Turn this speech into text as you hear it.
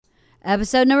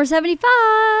Episode number 75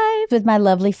 with my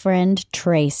lovely friend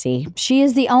Tracy. She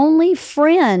is the only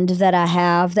friend that I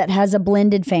have that has a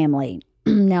blended family.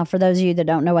 Now, for those of you that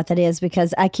don't know what that is,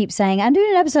 because I keep saying, I'm doing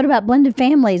an episode about blended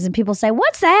families, and people say,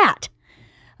 what's that?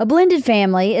 A blended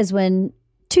family is when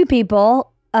two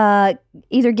people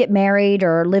either get married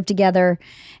or live together,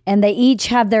 and they each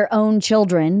have their own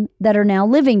children that are now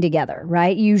living together,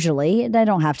 right? Usually, they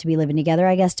don't have to be living together,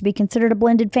 I guess, to be considered a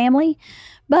blended family.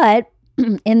 But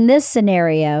in this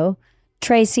scenario,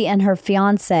 Tracy and her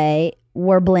fiance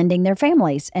were blending their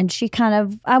families. And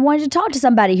I wanted to talk to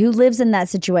somebody who lives in that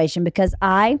situation, because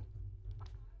I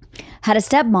had a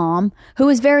stepmom who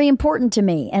was very important to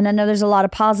me. And I know there's a lot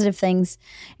of positive things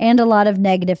and a lot of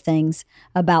negative things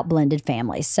about blended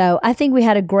families. So I think we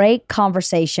had a great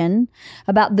conversation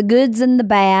about the goods and the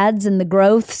bads and the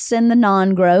growths and the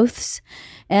non-growths.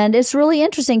 And it's really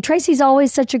interesting. Tracy's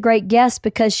always such a great guest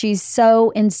because she's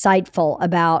so insightful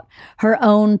about her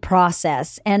own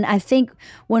process. And I think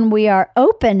when we are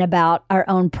open about our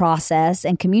own process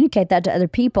and communicate that to other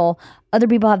people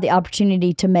have the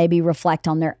opportunity to maybe reflect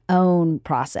on their own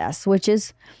process, which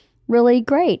is really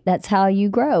great. That's how you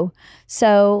grow.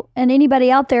 So, and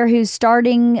anybody out there who's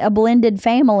starting a blended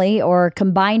family or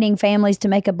combining families to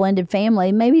make a blended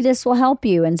family, maybe this will help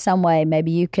you in some way.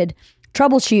 Maybe you could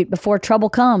troubleshoot before trouble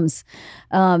comes.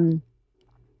 Anyway,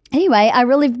 I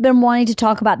really have been wanting to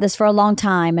talk about this for a long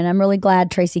time, and I'm really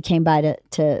glad Tracy came by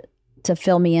to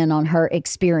fill me in on her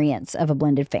experience of a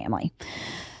blended family.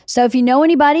 So if you know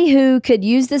anybody who could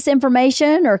use this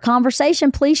information or conversation,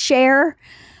 please share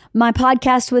my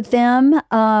podcast with them.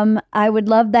 I would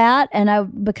love that,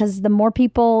 because the more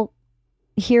people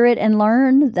hear it and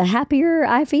learn, the happier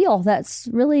I feel. That's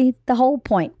really the whole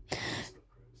point.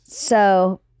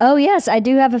 So, oh, yes, I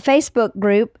do have a Facebook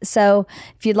group. So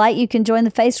if you'd like, you can join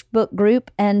the Facebook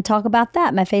group and talk about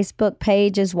that. My Facebook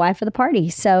page is Wife of the Party.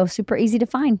 So super easy to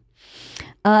find.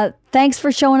 Thanks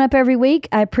for showing up every week.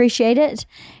 I appreciate it.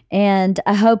 And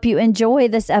I hope you enjoy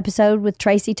this episode with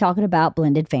Tracy talking about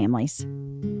blended families.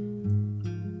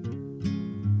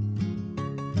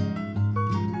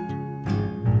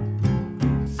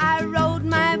 I rode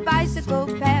my bicycle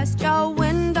past your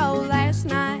window last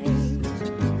night.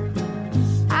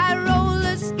 I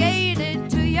roller skated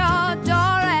to your door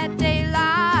at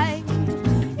daylight.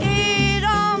 It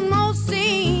almost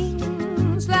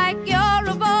seems like you're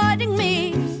avoiding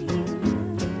me.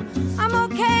 I'm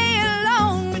okay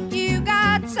alone, but you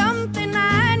got something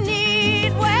I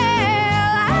need. Well,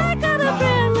 I got a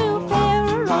brand new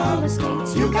pair of roller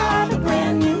skates. You got a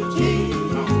brand new key.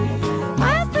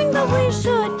 I think that we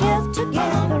should get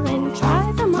together and try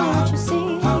them out, you see.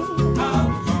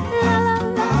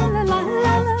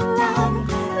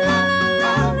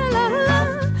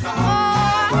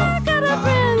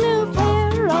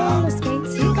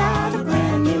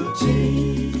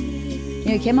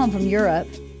 He came home from Europe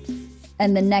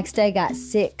and the next day got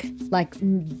sick, like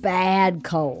bad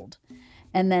cold,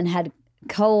 and then had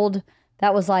cold.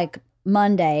 That was like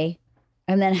Monday,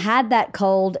 and then had that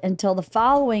cold until the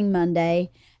following Monday,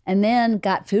 and then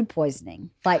got food poisoning,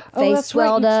 like face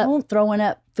swelled up, throwing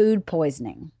up food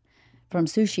poisoning from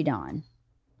Sushi Don.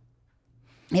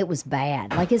 It was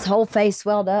bad. Like his whole face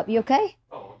swelled up. You okay?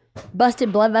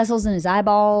 Busted blood vessels in his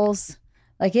eyeballs.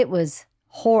 Like it was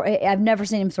horrible. I've never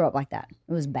seen him throw up like that.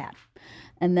 It was bad.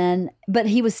 And then, but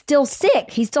he was still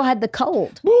sick. He still had the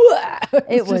cold.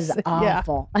 It was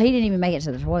awful. Yeah. He didn't even make it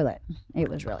to the toilet. It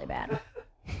was really bad.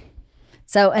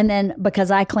 So, and then because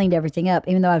I cleaned everything up,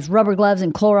 even though I was rubber gloves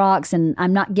and Clorox and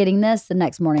I'm not getting this, the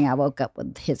next morning I woke up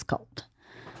with his cold.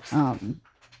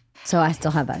 So I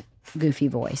still have a goofy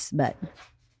voice, but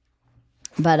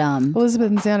Elizabeth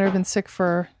and Xander have been sick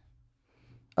for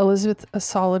Elizabeth a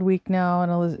solid week now,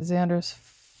 and Xander's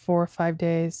 4 or 5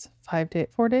 days.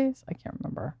 4 days? I can't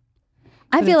remember.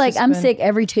 I feel like I'm sick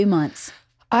every 2 months.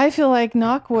 I feel like,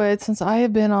 knockwood, since I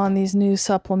have been on these new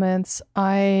supplements,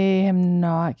 I am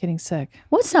not getting sick.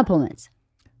 What supplements?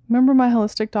 Remember my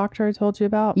holistic doctor I told you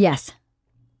about? Yes.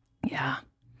 Yeah.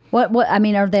 What, I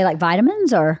mean, are they like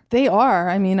vitamins or? They are.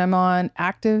 I mean, I'm on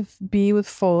Active B with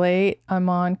folate. I'm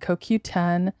on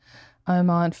CoQ10. I'm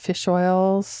on fish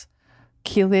oils,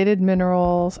 chelated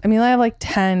minerals. I mean, I have like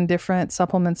 10 different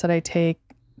supplements that I take.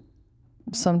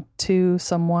 Some 2,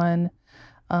 some 1.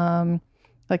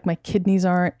 Like my kidneys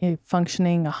aren't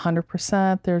functioning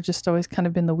 100%. They're just always kind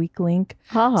of been the weak link.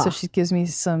 So she gives me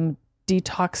some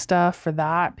detox stuff for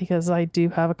that because I do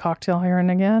have a cocktail here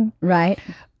and again. Right.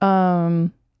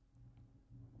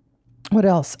 What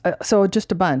else? So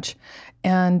just a bunch.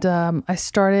 And I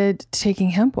started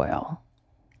taking hemp oil.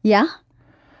 Yeah.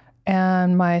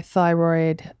 and my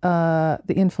thyroid, the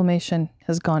inflammation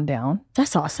has gone down,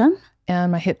 That's awesome.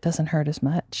 and my hip doesn't hurt as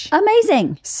much.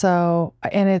 Amazing. So,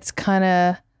 and it's kind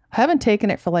of, I haven't taken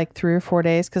it for like 3 or 4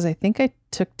 days because I think I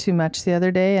took too much the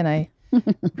other day and I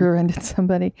rear-ended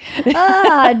somebody.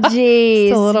 Ah, jeez.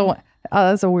 Just a little one. Oh,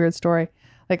 that's a weird story.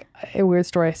 Like a weird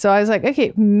story. So I was like,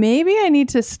 okay, maybe I need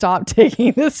to stop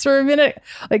taking this for a minute.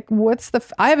 Like,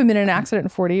 I haven't been in an accident in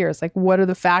 40 years. Like, what are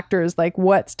the factors? Like,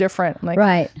 what's different? I'm like,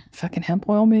 Right. fucking hemp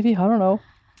oil, maybe? I don't know.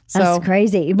 That's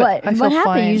crazy. but What I feel happened?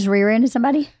 fine. You just rear-ended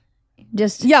somebody?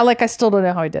 Just Yeah, like I still don't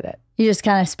know how I did it. You just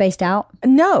kind of spaced out?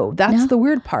 No, that's No? the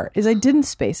weird part is I didn't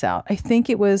space out. I think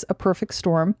it was a perfect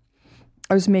storm.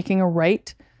 I was making a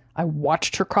right. I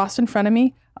watched her cross in front of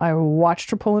me. I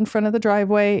watched her pull in front of the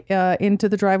driveway, into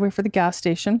the driveway for the gas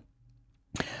station.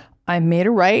 I made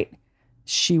a right.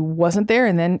 She wasn't there,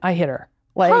 and then I hit her.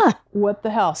 Like, Huh. what the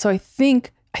hell? So I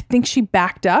think she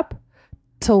backed up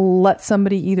to let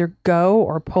somebody either go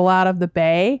or pull out of the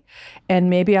bay. And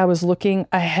maybe I was looking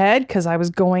ahead because I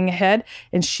was going ahead,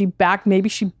 and maybe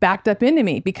she backed up into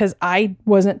me because I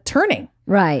wasn't turning.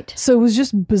 Right. So it was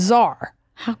just bizarre.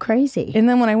 How crazy. And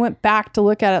then when I went back to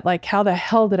look at it, like, how the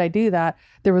hell did I do that?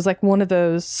 There was like one of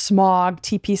those smog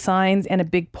TP signs and a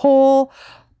big pole,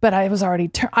 but I was already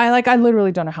I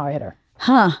literally don't know how I hit her.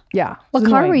 Huh. Yeah. What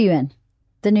car were you in?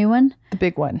 The new one? The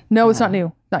big one. No, it's not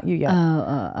new. Not you yet.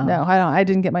 Oh. No, I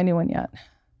didn't get my new one yet.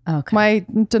 Okay. My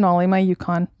Denali, my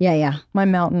Yukon, Yeah. my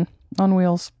Mountain on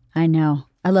wheels. I know.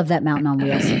 I love that mountain on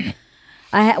wheels.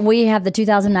 We have the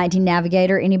 2019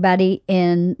 Navigator. Anybody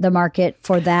in the market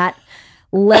for that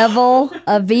level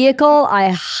of vehicle, I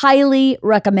highly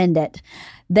recommend it.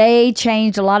 They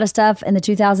changed a lot of stuff in the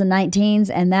 2019s,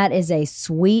 and that is a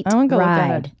sweet I'm gonna go ride. look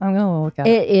at it. I'm gonna look at it.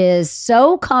 It is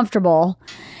so comfortable,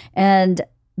 and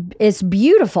it's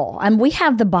beautiful. And we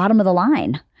have the bottom of the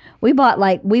line.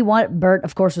 Bert,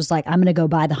 of course, was like, I'm going to go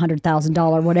buy the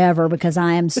 $100,000 whatever because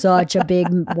I am such a big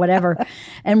whatever.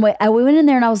 And we went in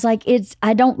there and I was like,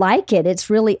 I don't like it. It's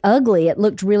really ugly. It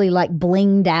looked really like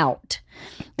blinged out.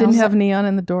 Didn't have neon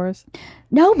in the doors.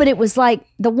 No, but it was like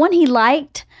the one he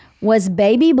liked was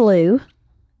baby blue,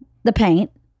 the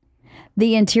paint.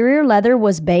 The interior leather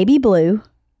was baby blue.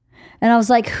 And I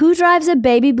was like, who drives a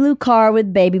baby blue car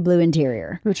with baby blue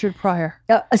interior? Richard Pryor.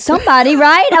 Somebody,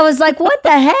 right? I was like, what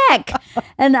the heck?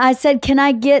 And I said, can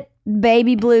I get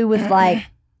baby blue with like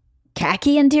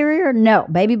khaki interior? No,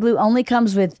 baby blue only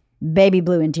comes with baby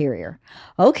blue interior.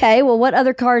 Okay, well, what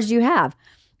other cars do you have?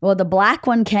 Well, the black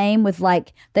one came with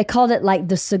they called it like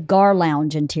the cigar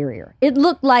lounge interior. It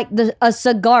looked like a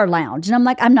cigar lounge. And I'm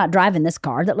like, I'm not driving this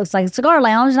car that looks like a cigar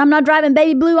lounge. And I'm not driving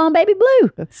baby blue on baby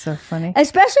blue. That's so funny.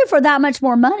 Especially for that much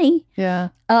more money. Yeah.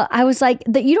 I was like,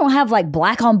 that you don't have like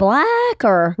black on black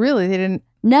or... Really? They didn't.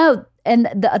 No. And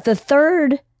the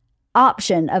third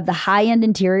option of the high-end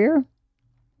interior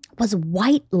was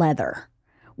white leather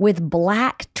with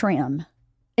black trim.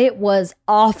 It was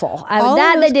awful.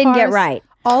 They didn't get right.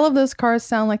 All of those cars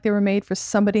sound like they were made for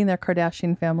somebody in their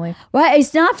Kardashian family. Well,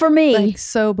 it's not for me. Like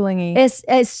so blingy.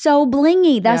 It's so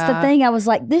blingy. That's the Yeah. thing. I was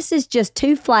like, this is just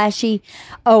too flashy.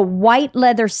 A white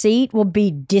leather seat will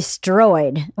be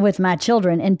destroyed with my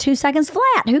children in 2 seconds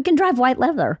flat. Who can drive white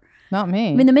leather? Not me.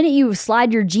 I mean, the minute you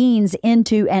slide your jeans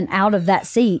into and out of that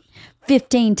seat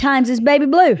 15 times is baby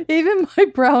blue. Even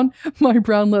my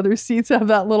brown leather seats have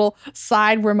that little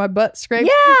side where my butt scrapes.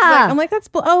 Yeah. I'm like,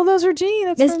 those are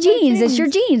jeans. It's jeans. It's your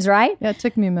jeans, right? Yeah, it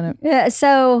took me a minute. Yeah.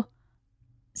 So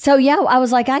yeah, I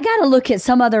was like, I got to look at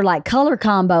some other like color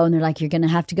combo. And they're like, you're going to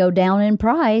have to go down in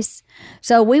price.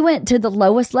 So we went to the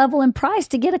lowest level in price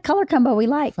to get a color combo we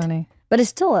liked. Funny. But it's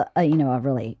still a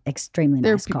really extremely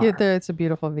nice car. It's a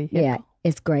beautiful vehicle. Yeah,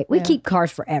 it's great. We keep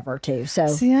cars forever too. So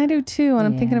See, I do too. And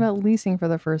I'm thinking Yeah. about leasing for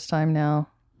the first time now.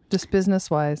 Just business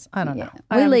wise. I don't know.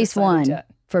 I we haven't lease decided one yet.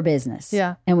 for business.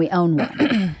 Yeah. And we own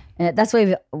one. And that's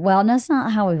what that's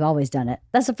not how we've always done it.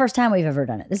 That's the first time we've ever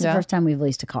done it. This is Yeah. the first time we've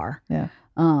leased a car. Yeah.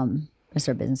 It's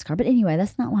our business car. But anyway,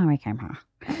 that's not why we came here.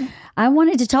 I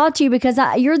wanted to talk to you because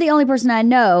you're the only person I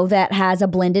know that has a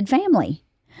blended family.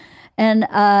 And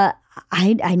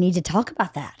I need to talk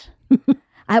about that.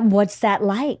 What's that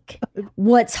like?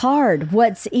 What's hard?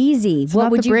 What's easy? It's what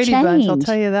not would the you Brady change? Bunch, I'll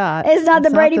tell you that. It's not the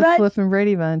Brady Bunch? Flippin'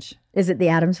 Brady Bunch. Is it the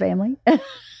Addams Family?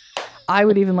 I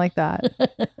would even like that.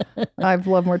 I've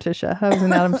loved Morticia. I was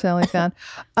an Addams Family fan.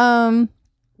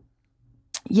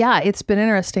 Yeah, it's been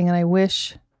interesting, and I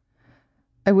wish.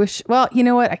 Well, you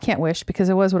know what? I can't wish because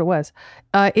it was what it was.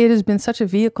 It has been such a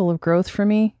vehicle of growth for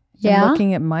me. Yeah?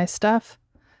 Looking at my stuff,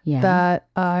 Yeah. that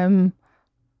I'm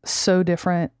so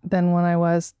different than when I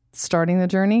was starting the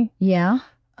journey. Yeah.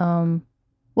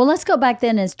 Well, Well, let's go back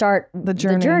then and start The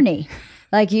journey.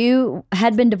 Like you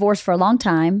had been divorced for a long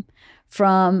time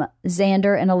from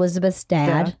Xander and Elizabeth's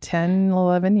dad. Yeah, 10,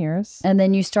 11 years. And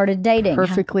then you started dating.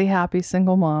 Perfectly happy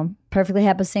single mom. Perfectly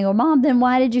happy single mom. Then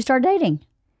why did you start dating?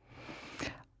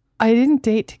 I didn't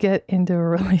date to get into a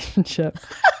relationship.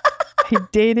 I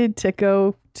dated to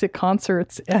go to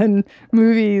concerts and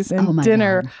movies and Oh my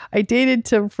dinner. God. I dated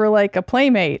for like a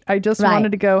playmate. I just Right.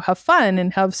 wanted to go have fun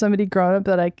and have somebody grown up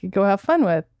that I could go have fun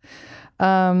with.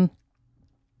 And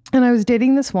I was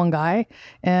dating this one guy,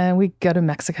 and we go to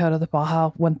Mexico to the Baja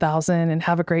 1000 and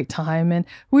have a great time. And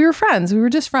we were friends. We were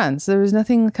just friends. There was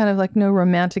nothing kind of like no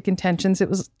romantic intentions. It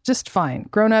was just fine.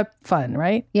 Grown up fun,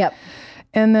 right? Yep.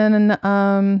 And then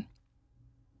I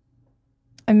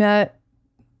met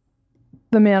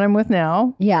the man I'm with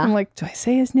now. Yeah. I'm like, do I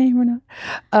say his name or not?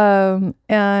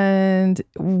 And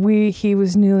he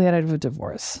was newly out of a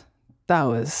divorce.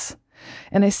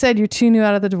 And I said, you're too new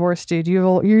out of the divorce, dude.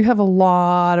 You have a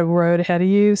lot of road ahead of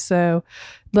you. So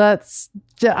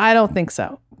I don't think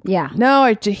so. Yeah.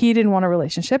 No, he didn't want a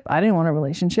relationship. I didn't want a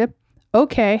relationship.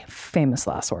 Okay. Famous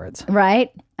last words. Right?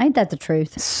 Ain't that the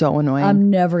truth? So annoying. I'm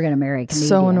never going to marry a comedian.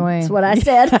 So annoying. That's what I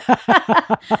said.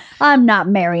 I'm not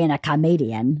marrying a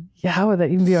comedian. Yeah. How would that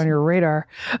even be on your radar?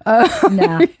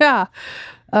 No. Yeah.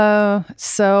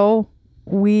 So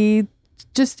we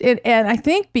just, and I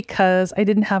think because I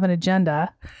didn't have an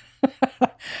agenda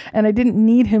and I didn't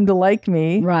need him to like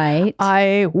me, Right.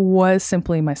 I was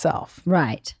simply myself.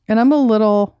 Right. And I'm a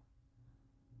little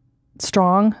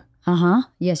strong Uh-huh.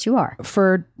 Yes, you are.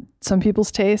 for some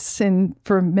people's tastes and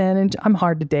for men. And I'm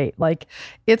hard to date. Like,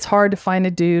 it's hard to find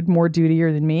a dude more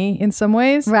dutier than me in some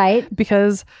ways. Right.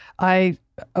 Because I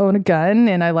own a gun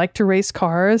and I like to race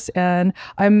cars and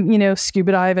I'm,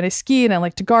 scuba dive and I ski and I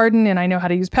like to garden and I know how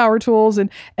to use power tools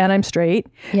and I'm straight.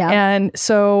 Yeah. And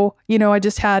so,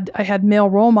 I had male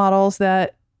role models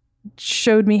that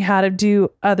showed me how to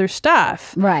do other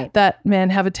stuff Right. that men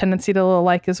have a tendency to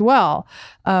like as well.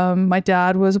 My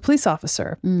dad was a police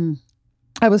officer. Mm.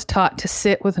 I was taught to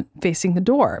sit facing the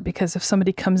door because if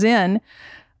somebody comes in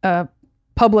a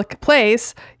public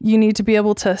place, you need to be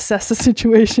able to assess the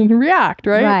situation and react,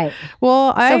 right? Right.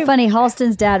 Well, So funny.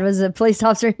 Halston's dad was a police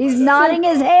officer. He's nodding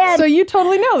his head. So you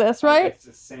totally know this, right? It's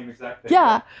the same exact thing.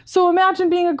 Yeah. So imagine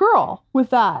being a girl with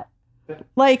that.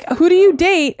 Like, who do you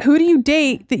date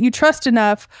that you trust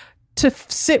enough to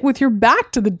sit with your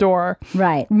back to the door?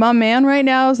 Right. My man right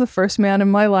now is the first man in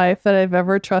my life that I've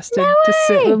ever trusted to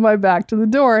sit way. with my back to the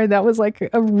door. And that was like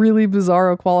a really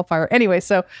bizarro qualifier. Anyway,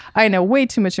 so I know way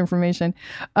too much information.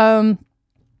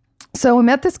 So I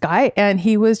met this guy and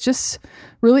he was just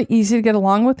really easy to get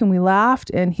along with and we laughed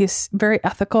and he's very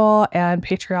ethical and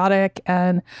patriotic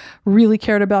and really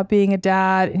cared about being a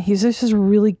dad. And he's just a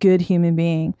really good human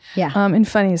being. Yeah. And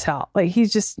funny as hell. Like he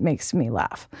just makes me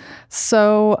laugh.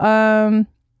 So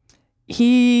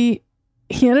he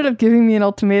ended up giving me an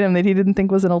ultimatum that he didn't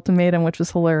think was an ultimatum, which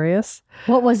was hilarious.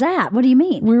 What was that? What do you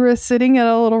mean? We were sitting at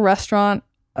a little restaurant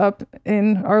up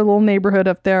in our little neighborhood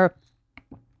up there.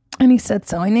 And he said,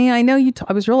 so I know you,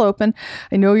 I was real open.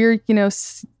 I know you're,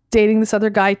 dating this other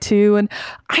guy too. And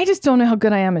I just don't know how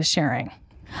good I am at sharing.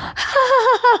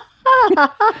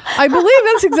 I believe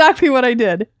that's exactly what I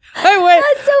did. I went,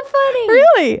 That's so funny.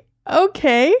 really?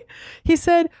 Okay. I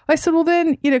said, well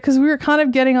then, because we were kind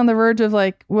of getting on the verge of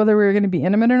like whether we were going to be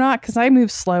intimate or not. Cause I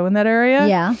moved slow in that area.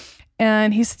 Yeah.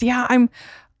 And he said, yeah,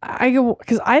 I go,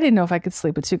 because I didn't know if I could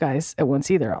sleep with two guys at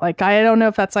once either. Like, I don't know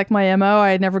if that's like my MO.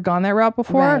 I had never gone that route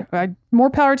before. More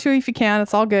power to you if you can.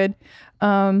 It's all good.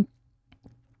 And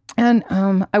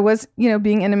I was,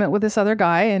 being intimate with this other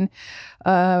guy and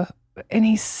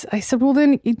I said, well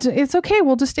then it's okay.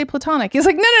 We'll just stay platonic. He's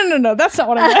like, no. That's not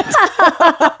what I meant.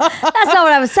 That's not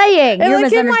what I was saying. And You're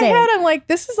like in my misunderstanding. head, I'm like,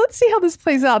 let's see how this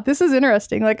plays out. This is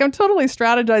interesting. Like I'm totally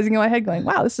strategizing in my head going,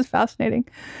 wow, this is fascinating.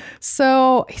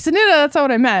 So he said, no, that's not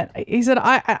what I meant. He said,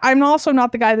 I'm also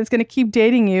not the guy that's going to keep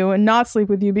dating you and not sleep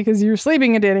with you because you're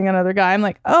sleeping and dating another guy. I'm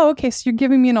like, oh, okay. So you're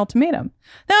giving me an ultimatum.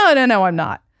 No, I'm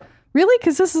not. Really?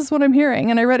 Because this is what I'm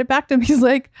hearing. And I read it back to him. He's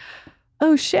like,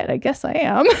 oh shit, I guess I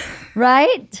am.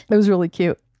 Right? It was really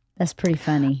cute. That's pretty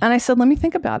funny. And I said, let me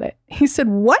think about it. He said,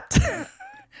 what?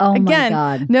 Oh Again,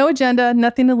 my God. no agenda,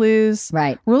 nothing to lose.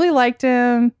 Right. Really liked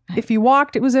him. If he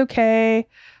walked, it was okay.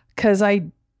 Because I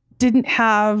didn't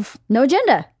have, No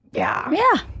agenda. yeah.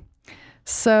 Yeah.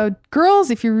 So girls,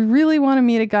 if you really want to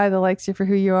meet a guy that likes you for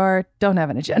who you are, don't have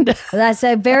an agenda. That's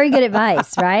a very good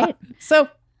advice, right? So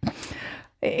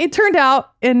it turned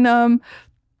out, and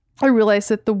I realized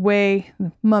that the way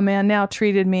my man now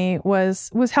treated me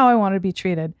was how I wanted to be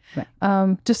treated.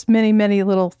 Right. Just many, many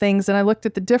little things. And I looked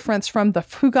at the difference from the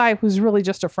guy who's really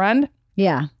just a friend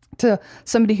Yeah. to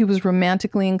somebody who was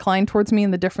romantically inclined towards me.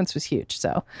 And the difference was huge.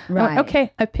 So, I went, Right.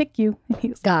 okay, I pick you. And he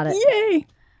was Got it. Yay.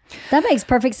 That makes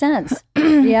perfect sense.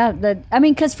 Yeah.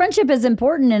 Because friendship is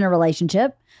important in a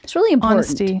relationship. It's really important.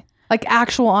 Honesty, like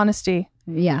actual honesty.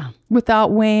 Yeah.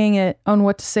 Without weighing it on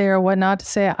what to say or what not to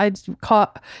say.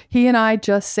 He and I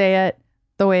just say it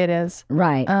the way it is.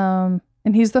 Right.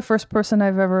 And he's the first person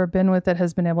I've ever been with that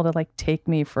has been able to like take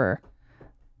me for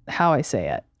how I say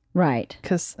it. Right.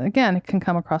 Because again, it can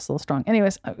come across a little strong.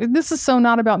 Anyways, this is so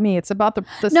not about me. It's about the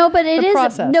process. No, but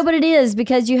it is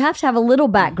because you have to have a little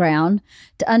background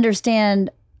to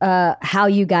understand how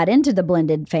you got into the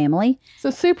blended family. So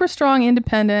super strong,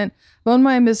 independent. I've owned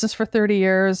my own business for 30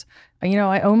 years. You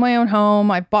know, I own my own home.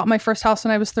 I bought my first house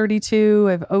when I was 32.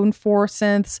 I've owned 4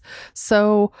 since.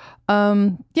 So,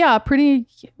 pretty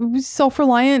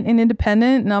self-reliant and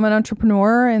independent. And I'm an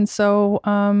entrepreneur. And so,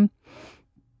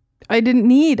 I've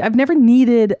never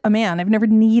needed a man. I've never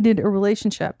needed a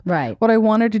relationship. Right. What I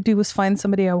wanted to do was find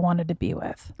somebody I wanted to be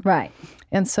with. Right.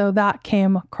 And so that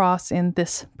came across in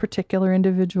this particular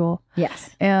individual.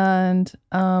 Yes. And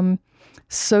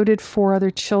so did 4 other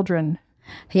children.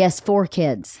 He has 4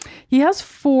 kids. He has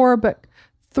 4, but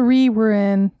 3 were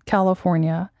in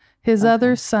California. His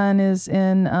other son is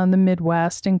in the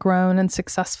Midwest and grown and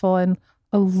successful and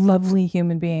a lovely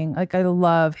human being. Like, I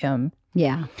love him.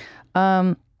 Yeah.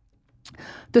 The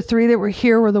 3 that were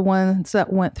here were the ones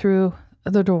that went through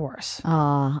the divorce.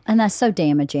 And that's so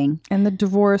damaging. And the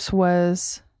divorce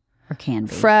was Or can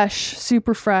be. fresh,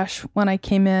 super fresh. When I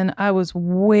came in, I was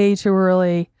way too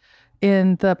early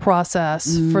in the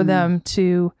process for them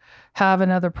to have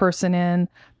another person in.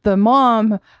 The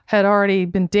mom had already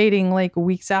been dating like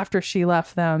weeks after she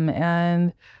left them.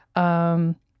 And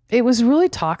it was really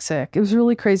toxic. It was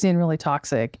really crazy and really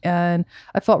toxic. And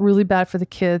I felt really bad for the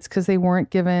kids because they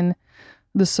weren't given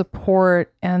the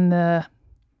support and the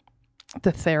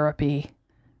therapy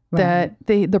that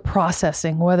the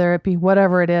processing, whether it be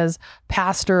whatever it is,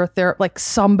 pastor, like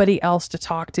somebody else to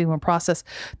talk to and process,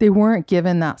 they weren't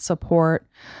given that support.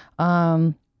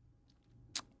 Whether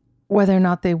or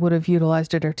not they would have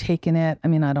utilized it or taken it, I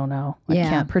mean, I don't know. I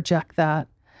can't project that.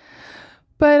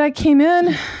 But I came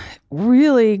in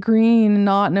really green,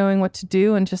 not knowing what to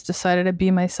do, and just decided to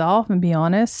be myself and be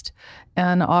honest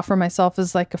and offer myself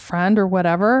as like a friend or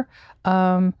whatever.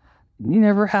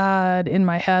 Never had in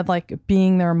my head like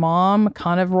being their mom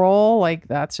kind of role. Like,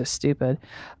 that's just stupid.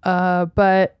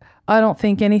 But I don't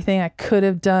think anything I could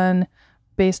have done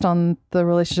based on the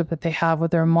relationship that they have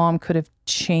with their mom could have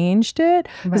changed it,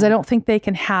 because I don't think they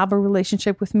can have a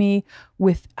relationship with me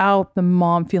without the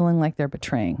mom feeling like they're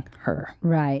betraying her.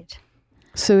 Right.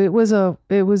 So it was a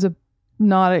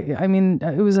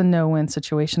no-win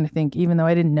situation, I think, even though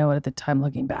I didn't know it at the time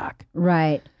looking back.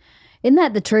 Right. Isn't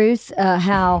that the truth?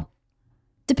 How,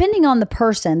 depending on the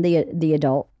person, the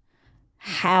adult,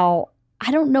 how, I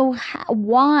don't know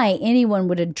why anyone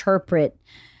would interpret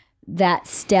that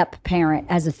step parent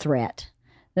as a threat.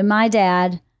 Then my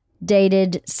dad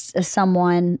dated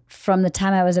someone from the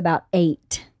time I was about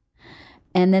 8.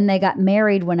 And then they got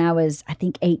married when I was, I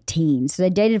think, 18. So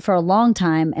they dated for a long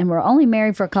time and were only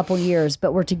married for a couple years,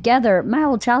 but were together my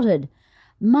whole childhood.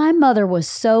 My mother was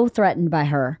so threatened by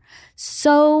her,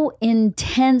 so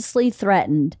intensely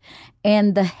threatened.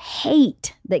 And the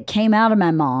hate that came out of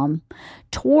my mom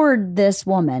toward this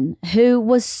woman who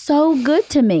was so good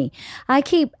to me.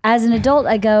 As an adult,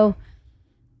 I go,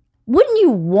 wouldn't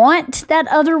you want that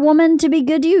other woman to be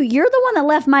good to you? You're the one that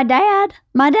left my dad.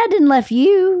 My dad didn't left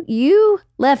you. You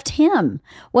left him.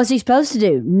 What's he supposed to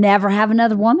do? Never have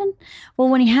another woman? Well,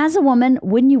 when he has a woman,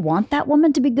 wouldn't you want that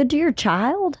woman to be good to your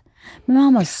child? My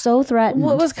mom was so threatened.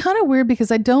 Well, it was kind of weird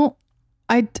because I don't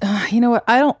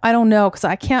know, because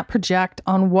I can't project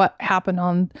on what happened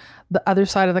on the other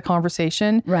side of the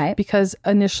conversation. Right. Because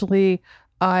initially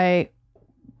I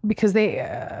don't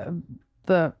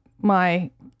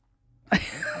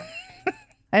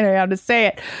know how to say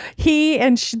it. He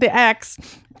and the ex,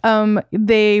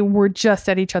 they were just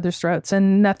at each other's throats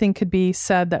and nothing could be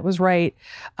said that was right.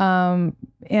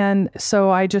 And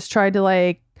so I just tried to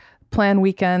like plan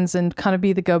weekends and kind of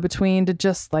be the go-between to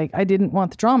just like, I didn't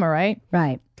want the drama, right?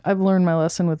 Right. I've learned my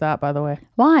lesson with that, by the way.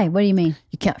 Why? What do you mean?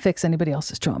 You can't fix anybody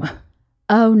else's trauma.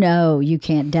 Oh no, you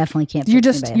can't. Definitely can't.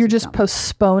 You're just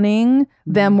postponing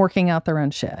them working out their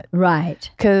own shit. Right.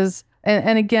 Because,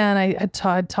 and again, I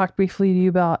talked briefly to you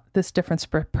about this different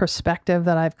perspective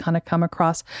that I've kind of come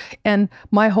across. And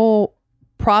my whole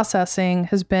processing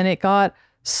has been, it got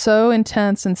so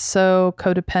intense and so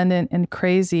codependent and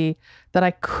crazy that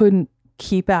I couldn't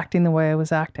keep acting the way I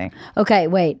was acting. Okay,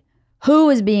 wait. Who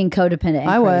was being codependent and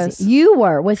I crazy? was. You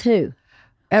were. With who?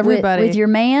 Everybody. With your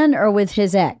man or with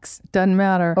his ex? Doesn't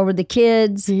matter. Or with the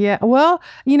kids? Yeah. Well,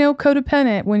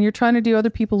 codependent, when you're trying to do other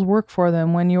people's work for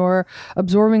them, when you're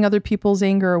absorbing other people's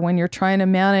anger, when you're trying to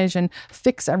manage and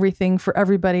fix everything for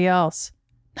everybody else.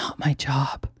 Not my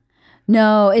job.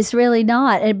 No, it's really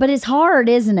not. But it's hard,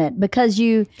 isn't it? Because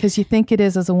you think it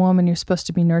is as a woman, you're supposed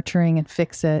to be nurturing and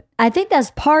fix it. I think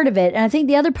that's part of it. And I think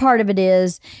the other part of it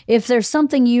is if there's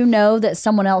something you know that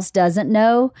someone else doesn't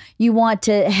know, you want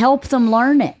to help them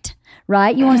learn it,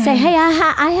 right? You want to say, hey,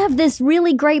 I have this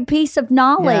really great piece of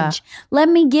knowledge. Yeah. Let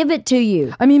me give it to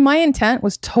you. I mean, my intent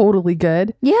was totally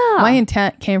good. Yeah. My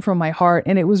intent came from my heart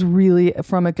and it was really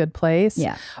from a good place.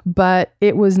 Yeah. But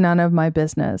it was none of my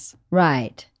business.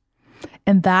 Right.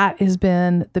 And that has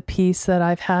been the piece that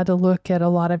I've had to look at a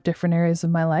lot of different areas of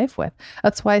my life with.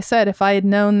 That's why I said if I had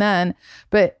known then,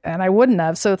 and I wouldn't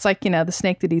have. So it's like, the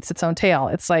snake that eats its own tail.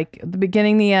 It's like the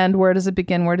beginning, the end. Where does it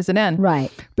begin? Where does it end?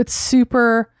 Right. But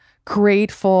super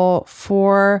grateful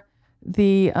for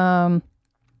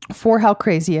for how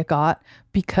crazy it got,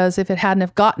 because if it hadn't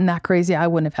have gotten that crazy, I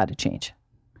wouldn't have had to change.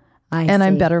 And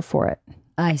I'm better for it.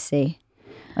 I see.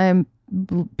 I'm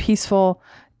peaceful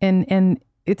and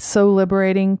it's so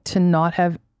liberating to not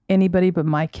have anybody but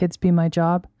my kids be my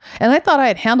job. And I thought I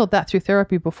had handled that through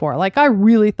therapy before. Like I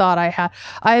really thought I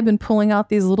had been pulling out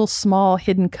these little small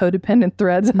hidden codependent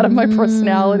threads out of my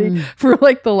personality for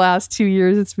like the last 2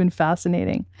 years. It's been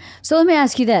fascinating. So let me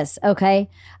ask you this, okay?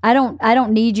 I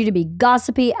don't need you to be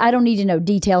gossipy. I don't need to know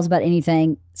details about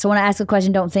anything. So when I ask a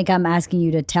question, don't think I'm asking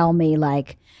you to tell me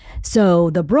like, so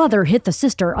the brother hit the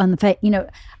sister on the face,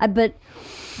 but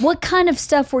what kind of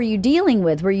stuff were you dealing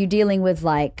with? Were you dealing with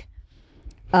like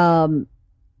fighting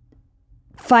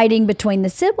between the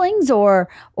siblings, or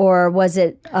was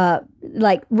it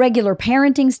like regular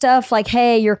parenting stuff? Like,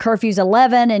 hey, your curfew's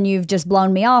 11 and you've just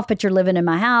blown me off, but you're living in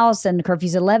my house and the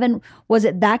curfew's 11. Was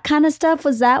it that kind of stuff?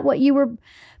 Was that what you were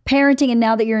parenting? And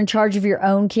now that you're in charge of your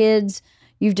own kids,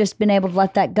 you've just been able to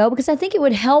let that go? Because I think it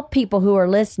would help people who are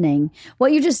listening.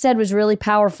 What you just said was really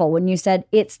powerful when you said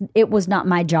it was not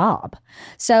my job.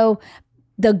 So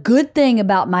the good thing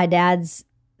about my dad's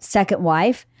second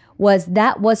wife was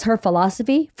that was her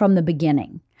philosophy from the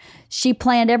beginning. She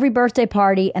planned every birthday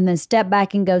party and then stepped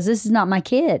back and goes, this is not my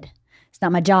kid. It's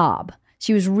not my job.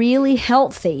 She was really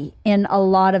healthy in a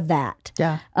lot of that.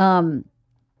 Yeah.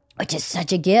 Which is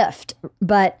such a gift.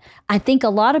 But I think a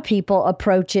lot of people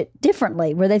approach it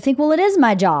differently, where they think, well, it is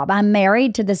my job. I'm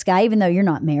married to this guy, even though you're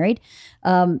not married.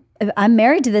 I'm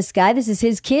married to this guy. This is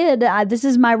his kid. This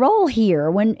is my role here,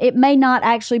 when it may not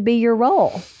actually be your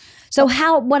role. So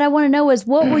what I want to know is,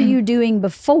 what were you doing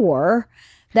before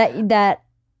that?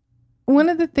 One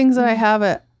of the things that I have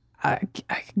a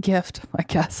gift, I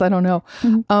guess, I don't know.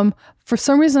 Mm-hmm. For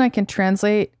some reason I can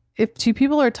translate. If two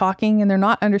people are talking and they're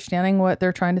not understanding what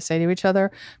they're trying to say to each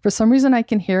other, for some reason I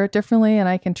can hear it differently and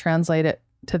I can translate it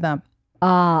to them.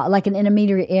 Like an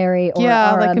intermediary or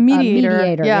like a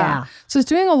mediator. Yeah. So I was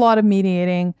doing a lot of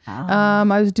mediating.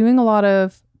 I was doing a lot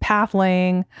of path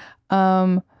laying.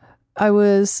 I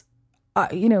was,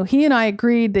 he and I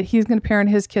agreed that he's going to parent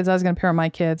his kids. I was going to parent my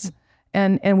kids.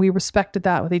 And we respected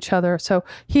that with each other. So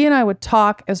he and I would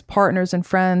talk as partners and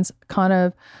friends, kind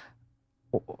of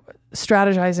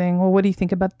strategizing, well, what do you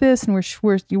think about this? And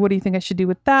what do you think I should do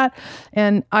with that?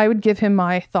 And I would give him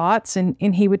my thoughts and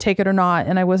he would take it or not.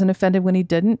 And I wasn't offended when he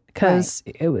didn't, because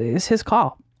it was his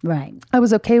call. Right. I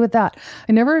was okay with that.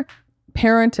 I never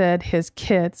parented his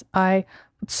kids. I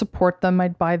would support them.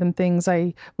 I'd buy them things.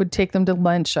 I would take them to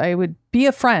lunch. I would be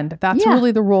a friend. That's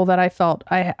really the role that I felt.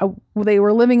 They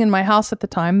were living in my house at the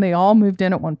time. They all moved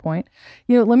in at one point.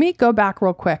 Let me go back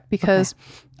real quick, because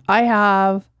I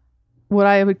have what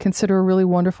I would consider a really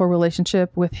wonderful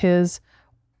relationship with his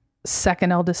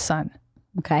second eldest son.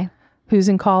 Okay. Who's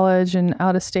in college and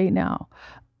out of state now.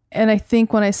 And I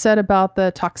think when I said about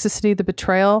the toxicity, the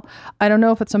betrayal, I don't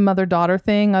know if it's a mother-daughter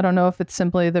thing. I don't know if it's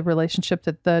simply the relationship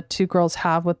that the two girls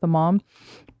have with the mom,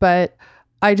 but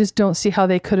I just don't see how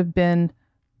they could have been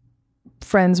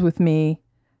friends with me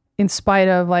in spite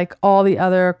of like all the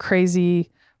other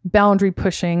crazy boundary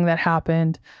pushing that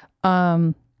happened.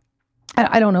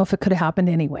 I don't know if it could have happened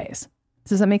anyways.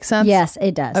 Does that make sense? Yes,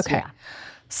 it does. Okay. Yeah.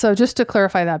 So just to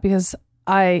clarify that, because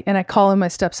I call him my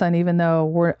stepson, even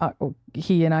though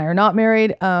he and I are not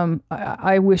married.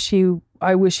 I wish he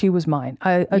was mine.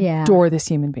 I adore this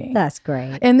human being. That's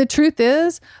great. And the truth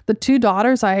is, the two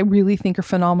daughters I really think are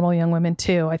phenomenal young women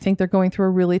too. I think they're going through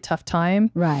a really tough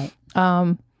time. Right.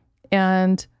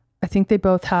 And I think they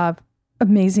both have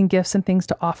amazing gifts and things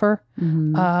to offer.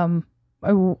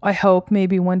 I hope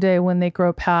maybe one day when they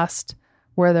grow past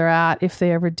where they're at, if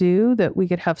they ever do, that we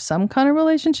could have some kind of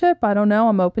relationship. I don't know.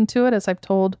 I'm open to it, as I've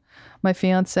told my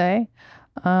fiance.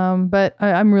 But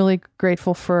I'm really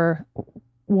grateful for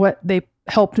what they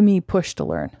helped me push to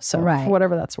learn. So Right. for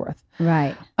whatever that's worth.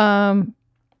 Right.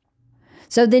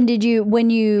 So then did you, when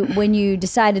you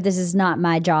decided this is not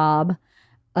my job,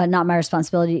 not my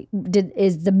responsibility,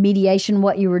 is the mediation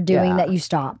what you were doing Yeah. that you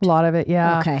stopped? A lot of it.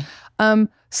 Yeah. Okay.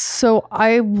 So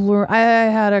I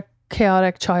had a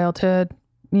chaotic childhood,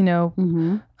 you know.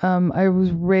 I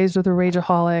was raised with a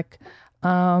rageaholic.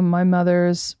 My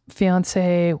mother's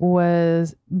fiance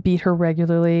beat her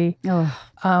regularly.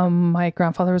 Oh, My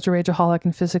grandfather was a rageaholic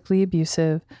and physically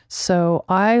abusive. So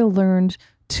I learned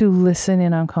to listen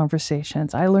in on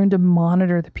conversations. I learned to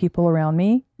monitor the people around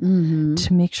me to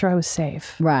make sure I was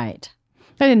safe. right.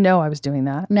 I didn't know I was doing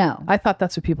that. No. I thought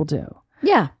that's what people do.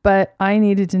 Yeah. But I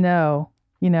needed to know,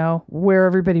 you know, where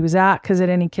everybody was at, because at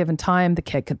any given time, the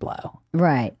kid could blow.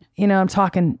 Right. You know, I'm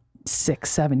talking 6,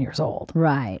 7 years old.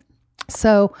 Right.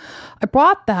 So I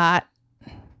brought that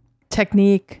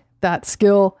technique, that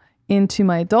skill into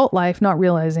my adult life, not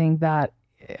realizing that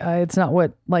it's not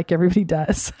what like everybody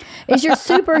does. It's your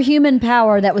superhuman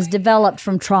power that was developed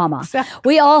from trauma.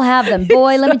 We all have them.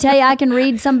 Boy, let me tell you, I can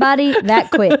read somebody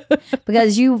that quick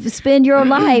because you spend your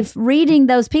life reading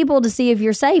those people to see if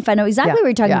you're safe. I know exactly what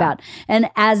you're talking about. And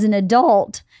as an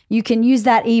adult, you can use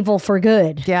that evil for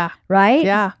good. Yeah. Right?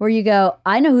 Yeah. Where you go,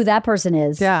 I know who that person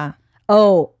is. Yeah.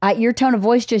 Oh, your tone of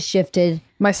voice just shifted.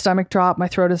 My stomach dropped. My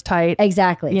throat is tight.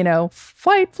 Exactly. You know,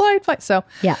 fight. So,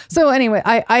 Yeah. So anyway,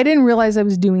 I didn't realize I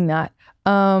was doing that.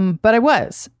 But I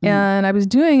was, and I was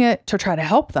doing it to try to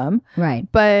help them. Right.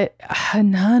 But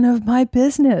none of my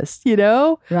business, you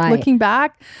know, Right. looking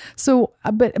back. So,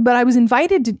 but I was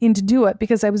invited in to do it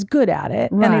because I was good at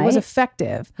it and it was Right.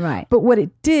 effective. Right. But what it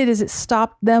did is it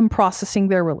stopped them processing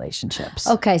their relationships.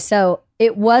 Okay. So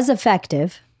it was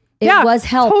effective. It was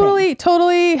helping.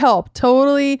 Totally helped.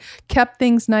 Totally kept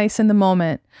things nice in the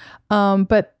moment.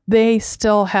 But they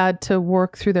still had to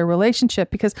work through their relationship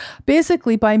because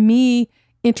basically by me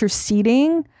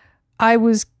interceding, I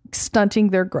was stunting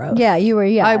their growth. Yeah, you were.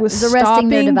 Yeah, I was arresting their stopping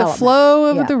the development. flow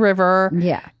of Yeah. the river.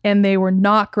 Yeah, And they were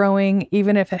not growing,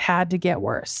 even if it had to get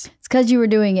worse. it's because you were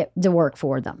doing it to work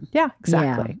for them. Yeah,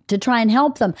 exactly. Yeah, to try and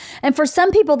help them. And for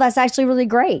some people, that's actually really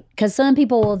great because some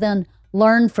people will then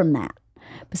learn from that.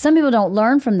 But some people don't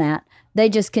learn from that. They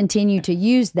just continue to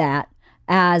use that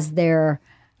as their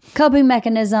coping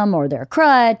mechanism or their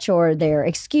crutch or their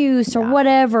excuse or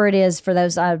whatever it is for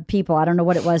those people. I don't know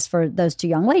what it was for those two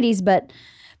young ladies, but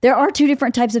there are two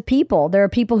different types of people. There are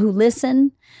people who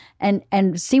listen and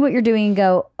see what you're doing and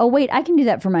go, oh, wait, I can do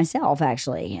that for myself,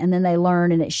 actually. And then they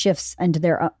learn and it shifts into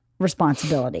their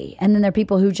responsibility. And then there are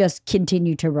people who just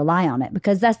continue to rely on it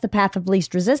because that's the path of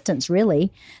least resistance,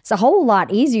 really. It's a whole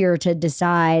lot easier to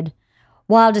decide,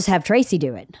 well, I'll just have Tracy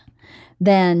do it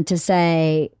than to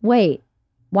say, wait,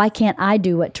 why can't I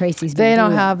do what Tracy's been They doing?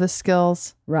 don't have the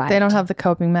skills. Right. They don't have the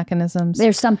coping mechanisms.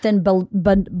 There's something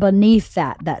beneath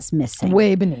that's missing.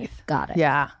 way beneath. Got it.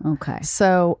 Yeah. Okay.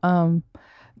 So,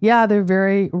 they're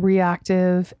very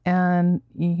reactive and,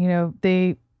 you know,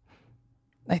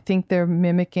 I think they're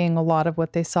mimicking a lot of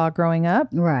what they saw growing up.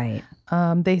 Right.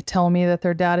 They tell me that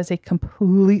their dad is a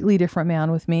completely different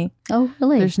man with me. Oh,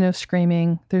 really? There's no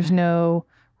screaming. There's no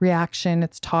reaction.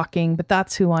 It's talking, but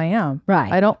that's who I am.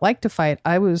 Right. I don't like to fight.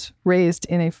 I was raised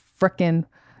in a frickin',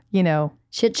 you know,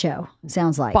 Shit show,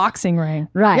 sounds like. boxing ring.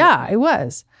 Right. Yeah, it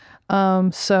was.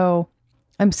 So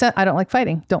I'm set. I don't like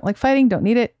fighting. Don't like fighting. Don't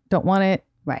need it. Don't want it.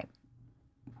 Right.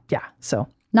 Yeah. So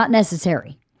Not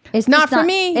necessary. It's not just for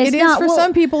me. it's It is not- for well,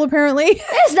 some people, apparently.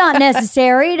 It's not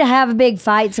necessary to have big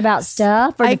fights about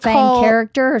stuff or I defame call-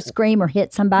 character or scream or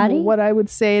hit somebody. What I would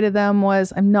say to them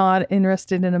was, I'm not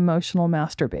interested in emotional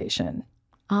masturbation.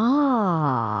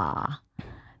 Ah,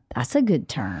 that's a good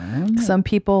term. Some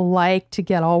people like to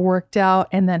get all worked out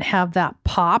and then have that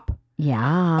pop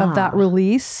Yeah. of that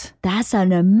release. That's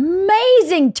an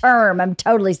amazing term. I'm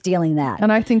totally stealing that.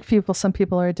 And I think some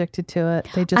people are addicted to it.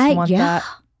 They just want that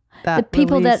The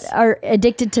people release. that are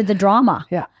addicted to the drama.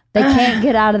 Yeah. They can't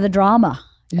get out of the drama.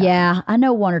 Yeah. I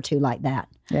know one or two like that.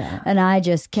 Yeah. And I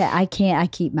just can't, I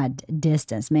keep my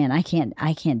distance, man. I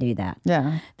can't do that.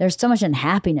 Yeah. There's so much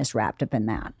unhappiness wrapped up in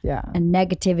that. Yeah. And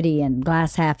negativity and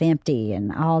glass half empty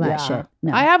and all that shit.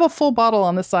 No. I have a full bottle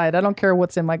on the side. I don't care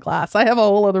what's in my glass. I have a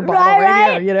whole other bottle Right, right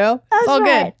right. here, you know? That's it's all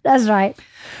right. good. That's right.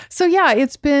 So yeah,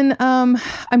 it's been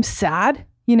I'm sad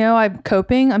You know, I'm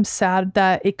coping. I'm sad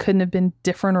that it couldn't have been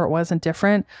different or it wasn't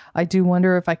different. I do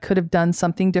wonder if I could have done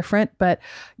something different. But,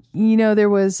 you know, there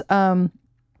was, I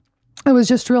was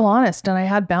just real honest and I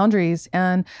had boundaries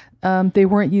and they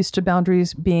weren't used to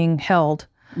boundaries being held.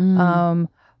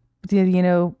 You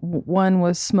know, one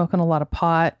was smoking a lot of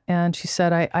pot and she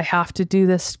said, I have to do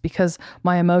this because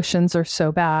my emotions are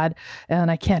so bad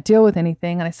and I can't deal with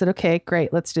anything. And I said, okay,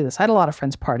 great, let's do this. I had a lot of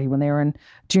friends party when they were in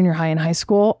junior high and high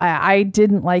school. I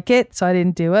didn't like it, so I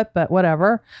didn't do it, but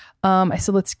whatever. I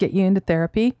said, let's get you into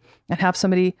therapy and have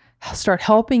somebody start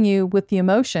helping you with the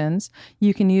emotions.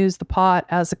 You can use the pot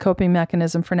as a coping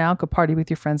mechanism for now. Go party with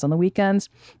your friends on the weekends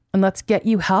and let's get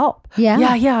you help.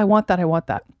 Yeah. Yeah. I want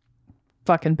that.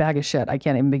 Fucking bag of shit. I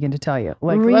can't even begin to tell you.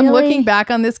 Like Really? I'm looking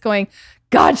back on this going,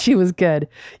 God, she was good.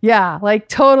 Yeah. Like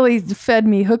totally fed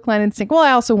me hook, line, and sinker. Well,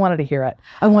 I also wanted to hear it.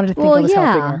 I wanted to think I was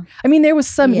helping her. I mean, there was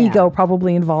some ego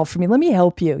probably involved for me. Let me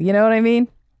help you. You know what I mean?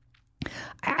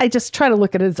 I just try to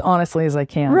look at it as honestly as I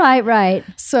can. Right.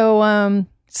 So,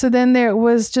 so then there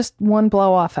was just one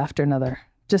blow off after another.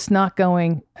 Just not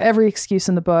going, every excuse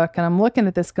in the book. And I'm looking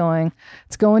at this going,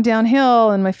 it's going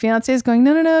downhill. And my fiance is going,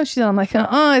 no. I'm like,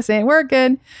 this ain't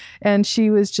working. And she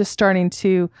was just starting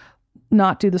to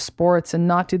not do the sports and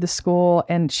not do the school.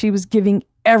 And she was giving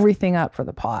everything up for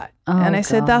the pot. And I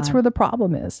said, that's where the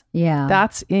problem is. Yeah.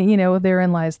 That's, you know,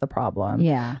 therein lies the problem.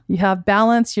 Yeah. You have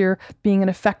balance. You're being an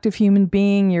effective human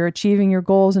being. You're achieving your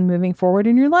goals and moving forward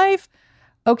in your life.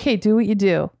 Okay, do what you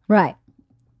do. Right.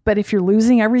 But if you're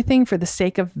losing everything for the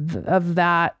sake of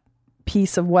that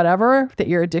piece of whatever that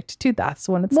you're addicted to, that's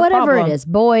when it's whatever a problem. it is,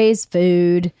 boys,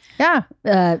 food, sex,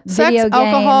 video games,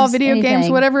 alcohol, video anything.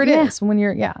 games, whatever it is. When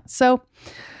you're So,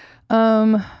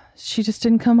 she just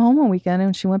didn't come home one weekend,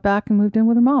 and she went back and moved in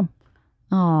with her mom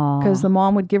because the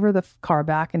mom would give her the car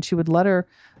back, and she would let her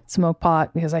smoke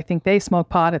pot because I think they smoke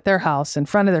pot at their house in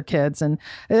front of their kids, and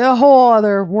a whole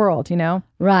other world, you know.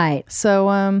 Right.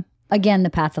 So, again, the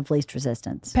path of least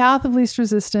resistance.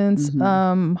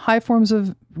 High forms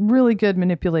of really good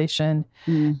manipulation.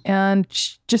 And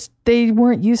just they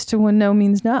weren't used to when no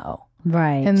means no.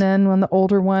 Right. And then when the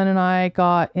older one and I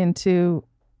got into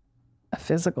a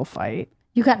physical fight.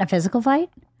 You got in a physical fight?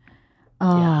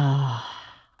 Oh.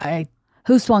 Yeah.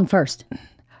 Who swung first?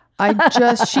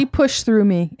 She pushed through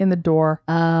me in the door.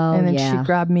 Oh, and then she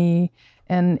grabbed me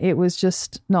and it was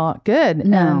just not good.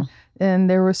 No.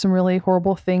 And there were some really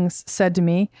horrible things said to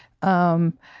me.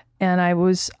 And I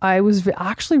was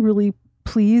actually really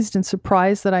pleased and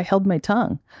surprised that I held my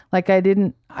tongue. Like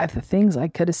the things I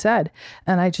could have said.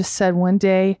 And I just said one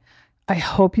day, I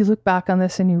hope you look back on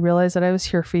this and you realize that I was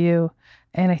here for you.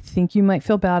 And I think you might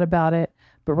feel bad about it.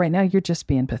 But right now you're just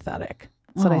being pathetic.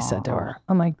 That's what I said to her.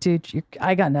 I'm like, dude,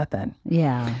 I got nothing.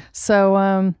 Yeah.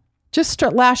 So just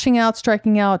start lashing out,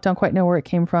 striking out. Don't quite know where it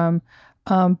came from.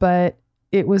 But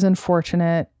it was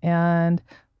unfortunate. And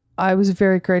I was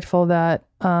very grateful that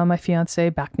my fiance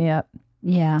backed me up.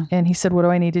 Yeah. And he said, what do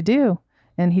I need to do?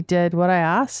 And he did what I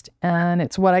asked. And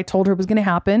it's what I told her was going to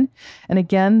happen. And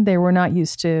again, they were not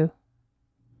used to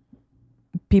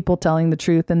people telling the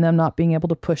truth and them not being able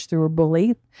to push through a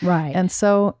bully. Right. And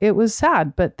so it was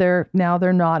sad, but they're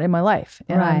not in my life.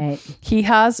 And right. He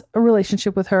has a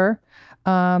relationship with her,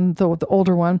 the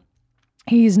older one.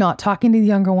 He's not talking to the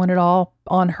younger one at all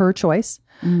on her choice.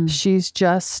 She's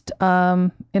just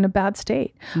in a bad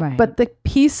state. Right. But the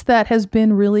piece that has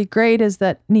been really great is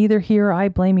that neither he or I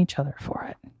blame each other for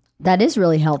it. That is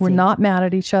really healthy. We're not mad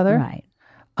at each other.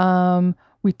 Right.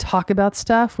 We talk about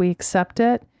stuff. We accept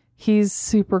it. He's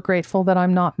super grateful that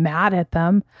I'm not mad at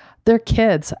them. They're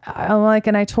kids.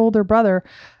 And I told their brother,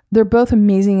 they're both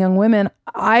amazing young women.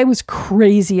 I was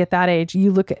crazy at that age.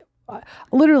 You look at,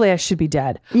 literally, I should be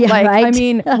dead. Yeah, right. I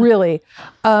mean, really.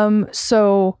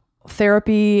 So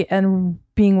therapy and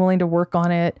being willing to work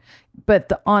on it, but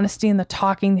the honesty and the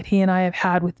talking that he and I have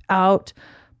had without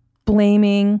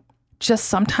blaming. Just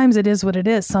sometimes it is what it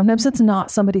is. Sometimes it's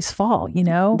not somebody's fault, you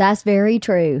know? That's very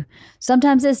true.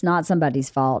 Sometimes it's not somebody's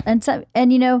fault.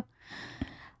 And you know,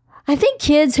 I think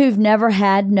kids who've never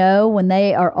had no, when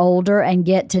they are older and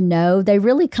get to know, they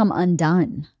really come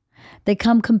undone. They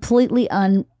come completely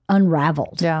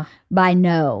unraveled by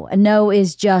no. A no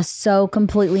is just so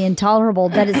completely intolerable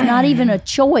that it's not even a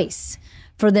choice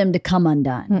for them to come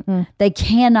undone. Mm-mm. They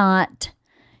cannot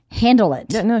handle it.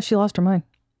 Yeah, no, she lost her mind.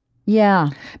 Yeah.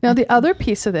 Now, the other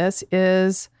piece of this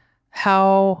is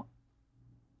how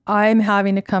I'm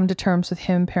having to come to terms with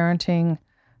him parenting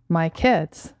my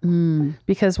kids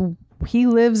because he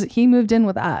moved in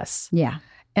with us. Yeah.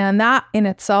 And that in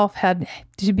itself had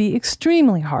to be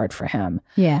extremely hard for him.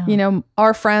 Yeah. You know,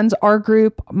 our friends, our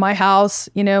group, my house,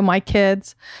 you know, my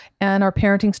kids, and our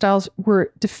parenting styles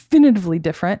were definitively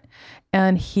different.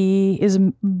 And he is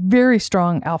a very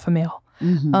strong alpha male.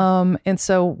 Mm-hmm. And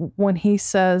so when he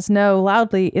says no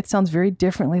loudly, it sounds very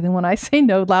differently than when I say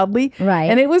no loudly. Right.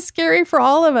 And it was scary for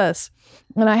all of us.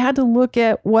 And I had to look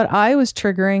at what I was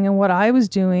triggering and what I was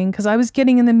doing, because I was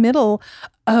getting in the middle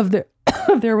of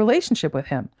their relationship with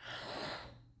him.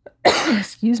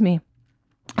 Excuse me.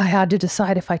 I had to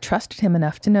decide if I trusted him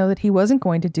enough to know that he wasn't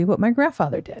going to do what my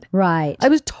grandfather did. Right. I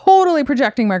was totally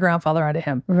projecting my grandfather onto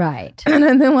him. Right. And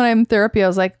then when I'm in therapy, I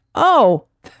was like, oh,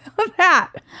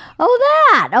 that.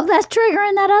 Oh, that's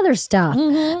triggering that other stuff.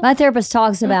 My therapist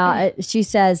talks about it. She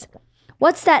says,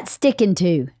 what's that sticking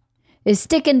to? It's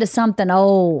sticking to something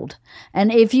old.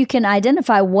 And if you can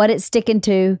identify what it's sticking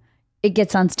to, it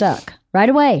gets unstuck right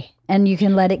away and you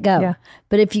can let it go. Yeah.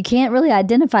 But if you can't really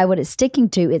identify what it's sticking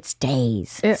to, it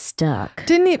stays stuck.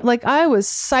 Didn't even, like, I was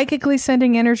psychically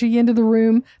sending energy into the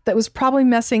room that was probably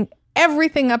messing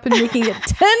everything up and making it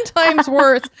 10 times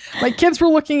worse. My kids were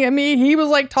looking at me. He was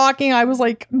like talking. I was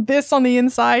like this on the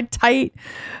inside, tight.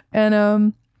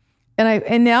 And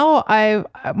now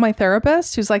my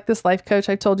therapist, who's like this life coach,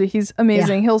 I told you, he's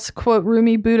amazing. He'll quote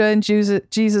Rumi, Buddha, and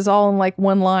Jesus all in like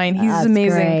one line. He's That's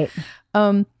amazing.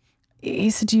 great.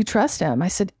 He said, do you trust him? I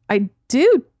said, I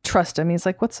do trust him. He's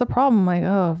like, what's the problem? I'm like,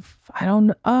 oh, I don't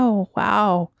know. Oh,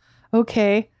 wow.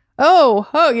 Okay.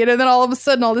 Oh, you know, then all of a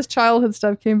sudden all this childhood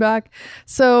stuff came back.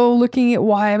 So looking at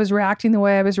why I was reacting the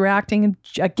way I was reacting, and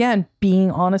again, being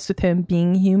honest with him,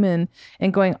 being human,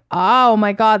 and going, oh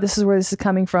my God, this is where this is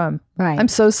coming from. Right. I'm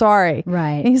so sorry.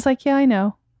 Right. And he's like, yeah, I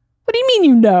know. What do you mean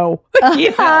you know? You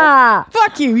know? Ah.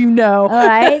 Fuck you, you know. All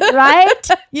right. Right.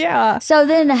 Yeah. So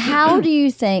then how do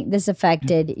you think this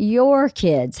affected your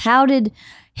kids? How did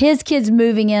his kids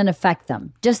moving in affect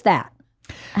them? Just that.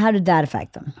 How did that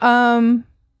affect them?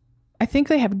 I think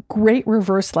they have great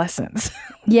reverse lessons.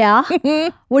 Yeah.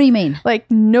 What do you mean? Like,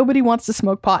 nobody wants to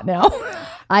smoke pot now.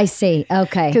 I see.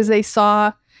 Okay. Because they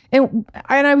saw, and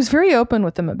I was very open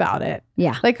with them about it.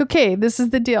 Yeah. Like, okay, this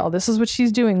is the deal. This is what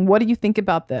she's doing. What do you think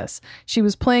about this? She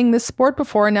was playing this sport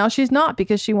before, and now she's not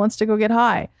because she wants to go get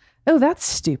high. Oh, that's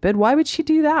stupid. Why would she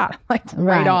do that? Like,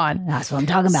 right on. That's what I'm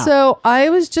talking about. So I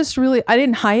was just really, I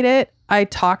didn't hide it. I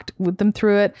talked with them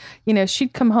through it. You know,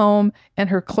 she'd come home and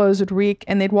her clothes would reek,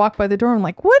 and they'd walk by the door and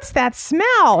like, what's that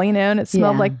smell? You know, and it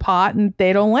smelled like pot, and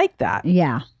they don't like that.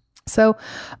 Yeah. So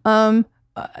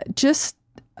just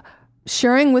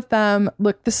sharing with them,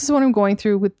 look, this is what I'm going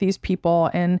through with these people,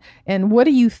 and what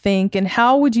do you think, and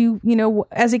how would you, you know,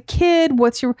 as a kid,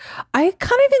 I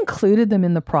kind of included them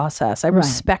in the process. I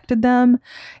respected them,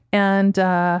 and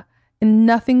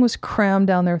nothing was crammed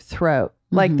down their throat.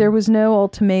 Like, there was no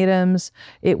ultimatums.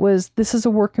 It was, this is a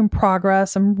work in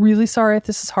progress. I'm really sorry if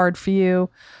this is hard for you.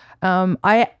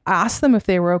 I asked them if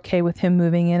they were okay with him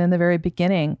moving in the very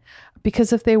beginning,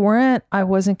 because if they weren't, I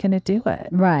wasn't going to do it.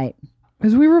 Right.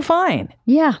 Because we were fine.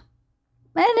 Yeah.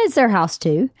 And it's their house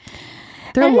too.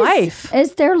 Their life.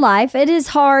 It's their life. It is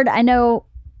hard. I know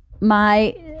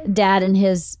my dad and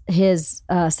his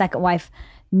second wife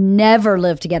never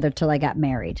lived together till I got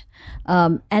married.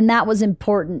 And that was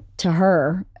important to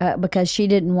her because she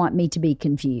didn't want me to be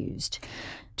confused.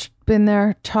 Been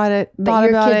there, tried it, But thought your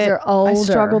about kids it. are older. I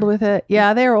struggled with it.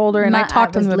 Yeah, they were older, and I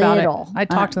talked to them about little. it. I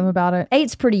talked to them about it.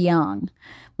 8's pretty young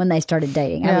when they started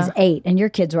dating. I Yeah. was 8, and your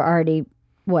kids were already,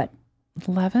 what,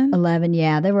 11? 11?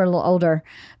 Yeah, they were a little older.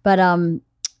 But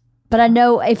I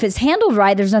know if it's handled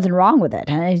right, there's nothing wrong with it.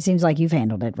 And it seems like you've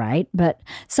handled it right. But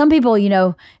some people, you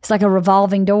know, it's like a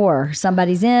revolving door.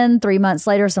 Somebody's in, 3 months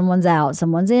later, someone's out.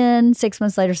 Someone's in, 6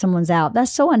 months later, someone's out.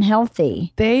 That's so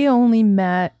unhealthy. They only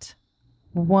met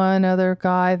one other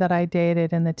guy that I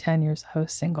dated in the 10 years I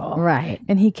was single. Right.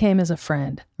 And he came as a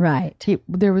friend. Right.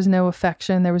 There was no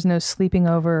affection. There was no sleeping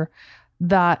over.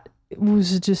 That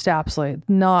was just absolutely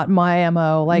not my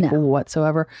MO,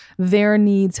 whatsoever. Their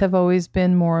needs have always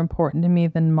been more important to me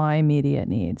than my immediate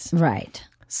needs. Right.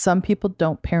 Some people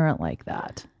don't parent like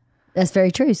that. That's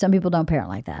very true. Some people don't parent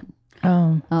like that.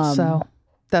 So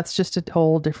that's just a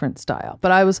whole different style.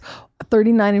 But I was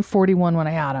 39 and 41 when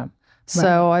I had him.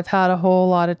 So I've had a whole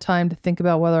lot of time to think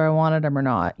about whether I wanted him or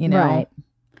not, you know? Right.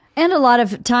 And a lot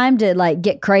of time to like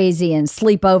get crazy and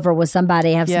sleep over with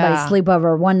somebody, have somebody sleep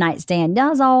over, one night stand.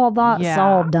 That's all done.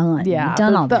 Yeah.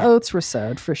 Done all the that. oats were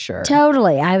sowed for sure.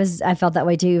 Totally. I felt that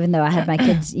way too, even though I had my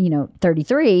kids,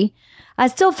 33. I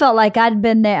still felt like I'd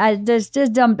been there.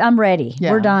 I'm ready.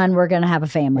 Yeah. We're done. We're going to have a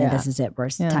family. Yeah. This is it.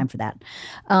 It's time for that.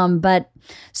 But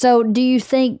so do you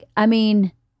think,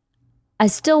 I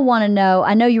still want to know,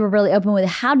 I know you were really open with it.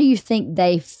 How do you think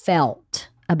they felt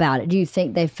about it? Do you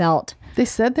think they felt They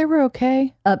said they were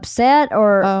okay. upset,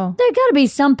 or there got to be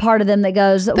some part of them that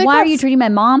goes, why are you treating my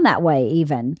mom that way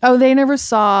even? Oh, they never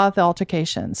saw the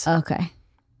altercations. Okay.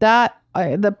 I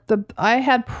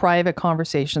had private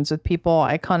conversations with people.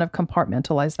 I kind of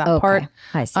compartmentalized that part.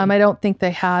 I see. I don't think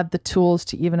they had the tools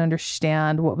to even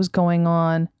understand what was going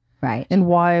on. Right. And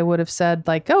why I would have said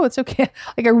like, oh, it's okay.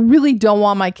 Like, I really don't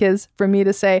want my kids for me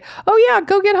to say, oh yeah,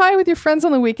 go get high with your friends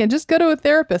on the weekend. Just go to a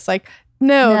therapist. Like,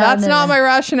 no, that's not my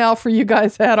rationale for you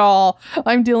guys at all.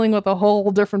 I'm dealing with a whole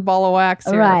different ball of wax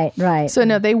here. Right. So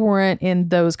no, they weren't in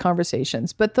those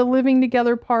conversations. But the living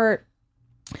together part,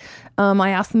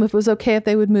 I asked them if it was okay if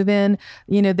they would move in.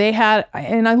 You know, they had,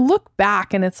 and I look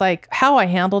back and it's like how I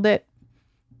handled it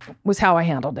was how I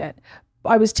handled it.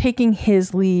 I was taking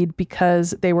his lead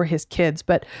because they were his kids,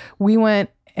 but we went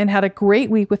and had a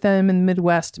great week with them in the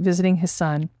Midwest visiting his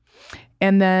son.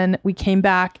 And then we came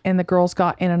back and the girls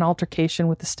got in an altercation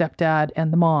with the stepdad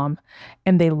and the mom,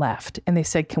 and they left and they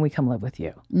said, can we come live with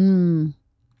you?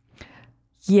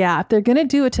 Yeah, if they're going to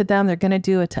do it to them, they're going to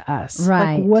do it to us.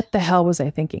 Right. Like, what the hell was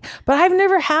I thinking? But I've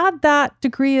never had that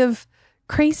degree of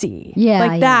crazy. Yeah,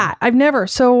 like that. I've never.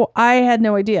 So I had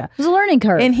no idea. It was a learning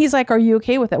curve. And he's like, are you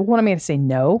okay with it? What am I going to say?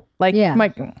 No. Like,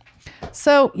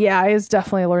 so yeah, it's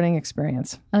definitely a learning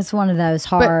experience. That's one of those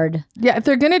hard. But, yeah, if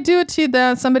they're going to do it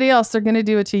to somebody else, they're going to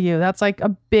do it to you. That's like a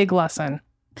big lesson.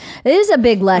 It is a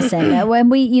big lesson. When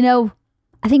we,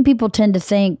 I think people tend to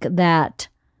think that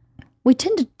we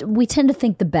tend to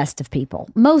think the best of people.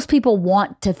 Most people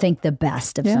want to think the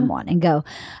best of someone and go,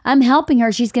 I'm helping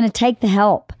her. She's going to take the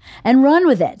help and run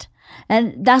with it.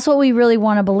 And that's what we really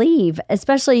want to believe,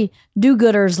 especially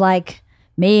do-gooders like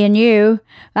me and you.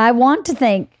 I want to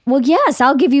think, well, yes,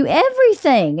 I'll give you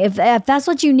everything. If that's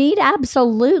what you need,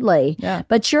 absolutely. Yeah.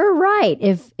 But you're right.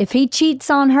 If he cheats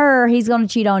on her, he's going to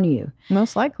cheat on you.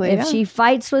 Most likely. If she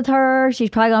fights with her, she's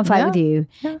probably going to fight with you.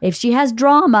 Yeah. If she has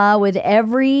drama with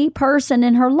every person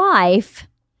in her life,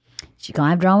 she's going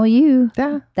to have drama with you.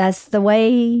 Yeah. That's the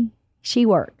way she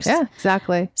works. Yeah,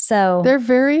 exactly. So they're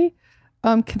very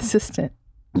consistent.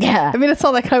 yeah. I mean, it's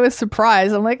not like I was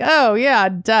surprised. I'm like, oh yeah,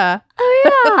 duh.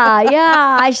 Oh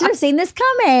yeah. I should have seen this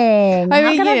coming. I How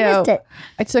mean, could I have missed it?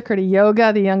 I took her to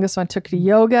yoga. The youngest one took her to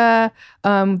yoga.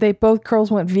 They both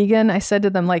girls went vegan. I said to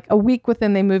them, like, a week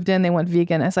within they moved in, they went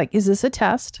vegan. I was like, is this a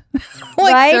test?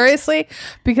 Like, Right? seriously?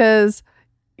 Because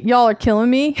y'all are killing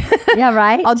me. Yeah,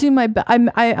 right? I'll do my best.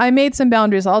 I made some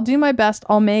boundaries. I'll do my best.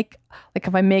 I'll make, like,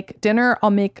 if I make dinner,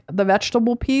 I'll make the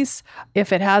vegetable piece.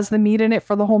 If it has the meat in it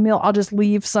for the whole meal, I'll just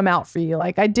leave some out for you.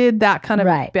 Like, I did that kind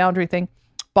of boundary thing.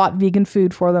 Bought vegan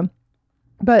food for them.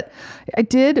 But I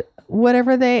did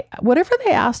whatever they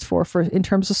asked for in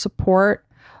terms of support.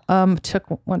 Went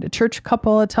to church a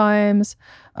couple of times.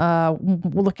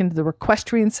 Look into the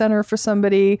equestrian center for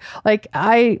somebody. Like,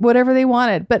 whatever they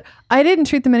wanted. But I didn't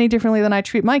treat them any differently than I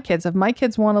treat my kids. If my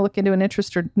kids want to look into an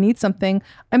interest or need something,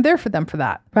 I'm there for them for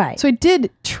that. Right. So I did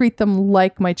treat them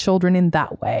like my children in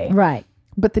that way. Right.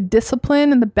 But the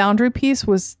discipline and the boundary piece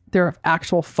was their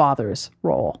actual father's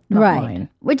role, not mine.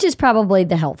 Which is probably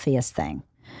the healthiest thing,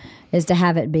 is to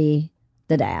have it be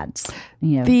the dad's.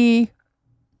 The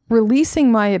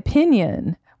releasing my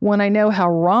opinion when I know how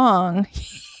wrong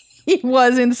he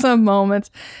was in some moments,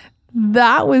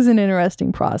 that was an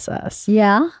interesting process.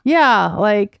 Yeah. Yeah,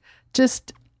 like,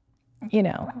 just,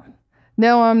 no,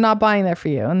 I'm not buying that for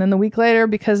you. And then the week later,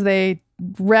 because they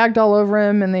ragged all over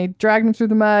him and they dragged him through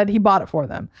the mud, he bought it for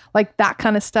them. Like, that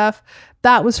kind of stuff.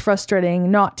 That was frustrating.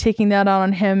 Not taking that out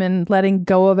on him and letting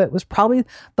go of it was probably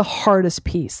the hardest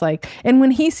piece. Like, and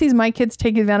when he sees my kids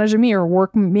take advantage of me or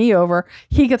work me over,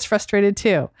 he gets frustrated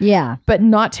too. Yeah. But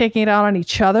not taking it out on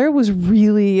each other was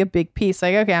really a big piece.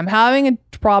 Like, okay, I'm having a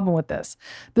problem with this.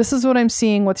 This is what I'm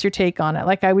seeing. What's your take on it?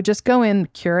 Like, I would just go in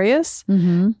curious.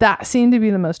 Mm-hmm. That seemed to be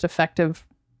the most effective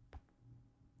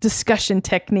discussion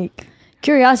technique.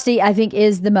 Curiosity, I think,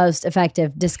 is the most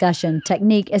effective discussion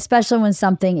technique, especially when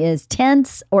something is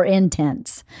tense or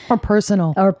intense. Or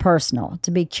personal. To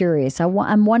be curious.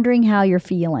 I'm wondering how you're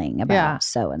feeling about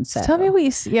so-and-so. Tell me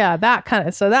that kind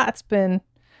of, so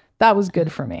that was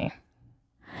good for me.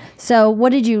 So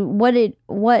what did you learn?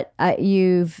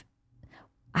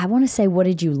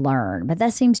 But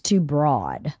that seems too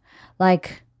broad.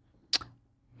 Like,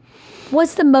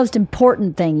 what's the most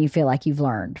important thing you feel like you've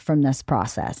learned from this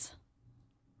process?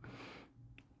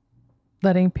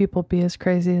 Letting people be as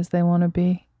crazy as they want to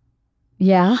be.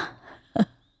 Yeah.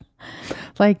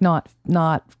 Like, not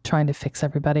trying to fix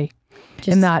everybody.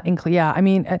 I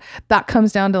mean, that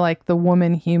comes down to, like, the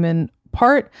woman human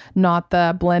part, not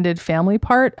the blended family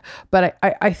part. But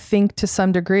I think to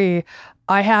some degree,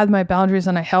 I had my boundaries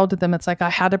and I held to them. It's like I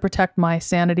had to protect my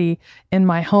sanity in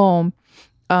my home.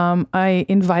 I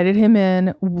invited him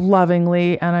in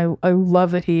lovingly, and I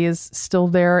love that he is still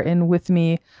there and with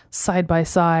me side by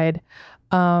side.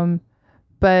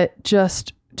 But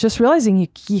just realizing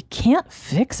you can't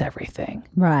fix everything.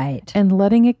 Right. And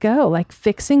letting it go, like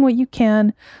fixing what you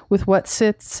can with what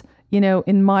sits,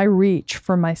 in my reach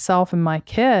for myself and my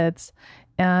kids,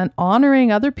 and honoring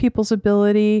other people's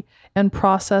ability and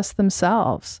process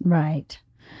themselves. Right.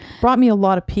 Brought me a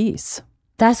lot of peace.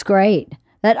 That's great.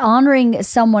 That honoring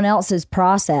someone else's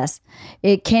process,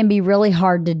 it can be really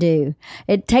hard to do.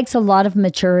 It takes a lot of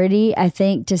maturity, I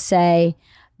think, to say,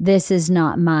 this is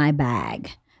not my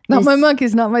bag. Not my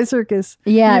monkeys, not my circus.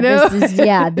 Yeah,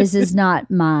 this is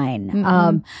not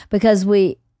mine. Because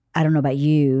I don't know about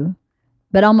you,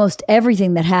 but almost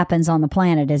everything that happens on the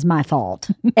planet is my fault.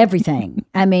 Everything.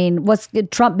 I mean,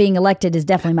 Trump being elected is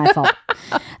definitely my fault.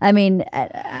 I mean,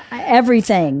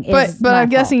 everything is But I'm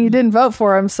guessing you didn't vote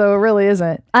for him, so it really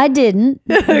isn't. I didn't,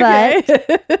 but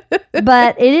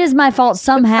it is my fault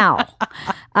somehow.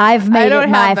 I've made it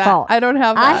my fault. I don't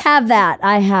have that.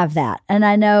 I have that. And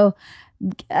I know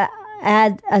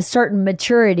at a certain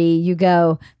maturity, you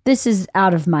go, this is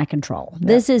out of my control. Yeah.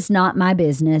 This is not my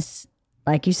business,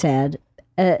 like you said.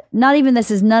 Not even this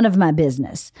is none of my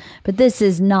business, but this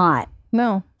is not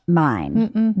mine.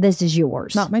 Mm-mm. This is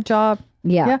yours. Not my job.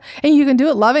 Yeah. And you can do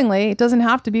it lovingly. It doesn't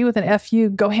have to be with an F you,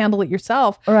 go handle it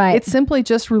yourself. Right. It's simply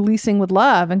just releasing with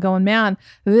love and going, man.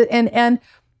 And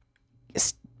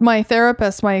my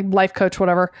therapist, my life coach,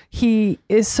 whatever, he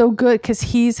is so good because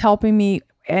he's helping me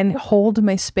and hold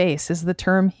my space is the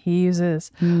term he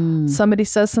uses. Somebody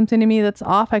says something to me that's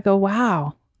off. I go,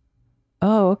 wow.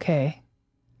 Oh, okay.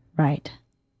 Right.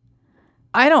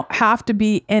 I don't have to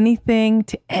be anything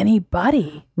to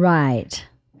anybody. Right.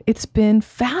 It's been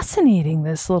fascinating,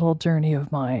 this little journey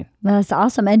of mine. That's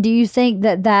awesome. And do you think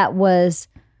that was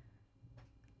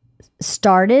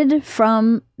started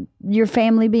from your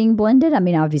family being blended? I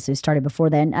mean, obviously it started before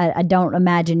then. I don't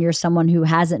imagine you're someone who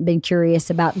hasn't been curious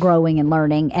about growing and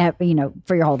learning,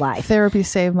 for your whole life. Therapy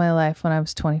saved my life when I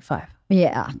was 25.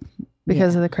 Yeah.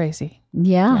 Because of the crazy.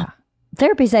 Yeah.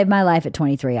 Therapy saved my life at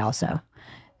 23 also.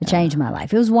 It changed my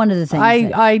life. It was one of the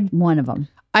things. One of them.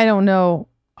 I don't know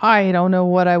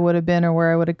what I would have been or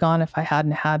where I would have gone if I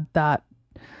hadn't had that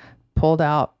pulled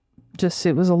out.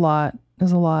 It was a lot. It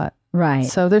was a lot. Right.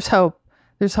 So there's hope.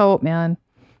 There's hope, man.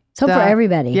 It's hope for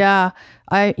everybody. Yeah.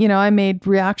 I made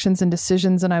reactions and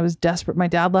decisions and I was desperate. My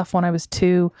dad left when I was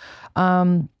 2.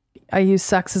 I use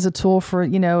sex as a tool for,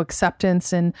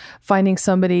 acceptance and finding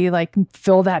somebody like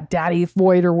fill that daddy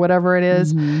void or whatever it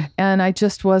is. Mm-hmm. And I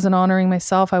just wasn't honoring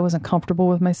myself. I wasn't comfortable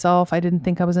with myself. I didn't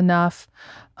think I was enough.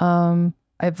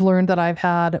 I've learned that I've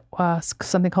had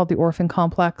something called the orphan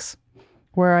complex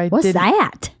where What's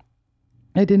that?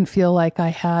 I didn't feel like I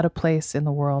had a place in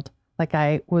the world. Like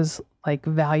I was like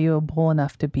valuable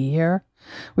enough to be here,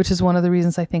 which is one of the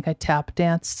reasons I think I tap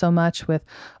danced so much with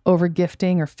over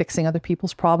gifting or fixing other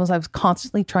people's problems. I was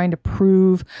constantly trying to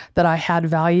prove that I had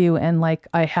value and like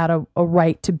I had a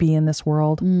right to be in this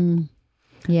world.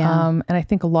 Yeah. And I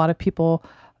think a lot of people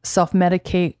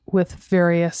self-medicate with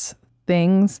various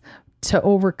things to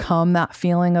overcome that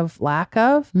feeling of lack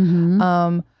of.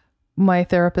 Mm-hmm. My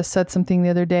therapist said something the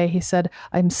other day. He said,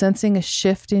 I'm sensing a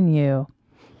shift in you.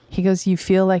 He goes, you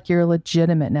feel like you're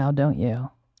legitimate now, don't you?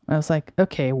 I was like,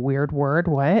 okay, weird word.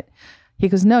 What? He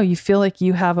goes, no, you feel like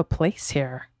you have a place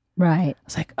here. Right. I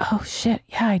was like, oh shit.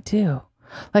 Yeah, I do.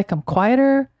 Like I'm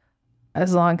quieter,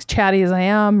 as long as chatty as I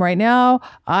am right now.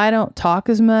 I don't talk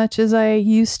as much as I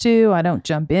used to. I don't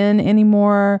jump in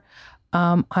anymore.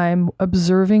 I'm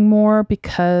observing more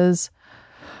because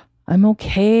I'm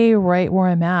okay right where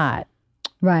I'm at.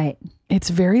 Right. It's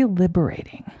very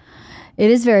liberating. It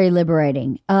is very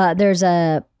liberating. There's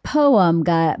a poem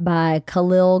by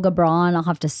Khalil Gibran I'll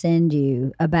have to send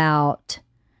you about,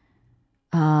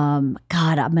 God,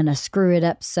 I'm going to screw it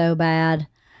up so bad.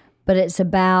 But it's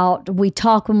about, we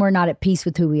talk when we're not at peace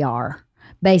with who we are,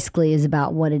 basically is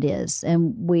about what it is.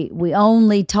 And we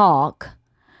only talk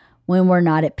when we're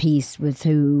not at peace with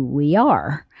who we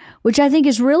are, which I think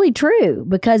is really true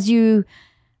because you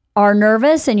are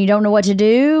nervous and you don't know what to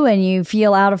do and you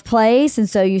feel out of place. And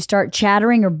so you start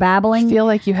chattering or babbling. You feel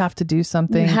like you have to do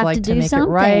something to make it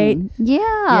right. Yeah.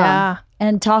 Yeah.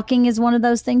 And talking is one of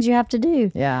those things you have to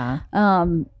do. Yeah.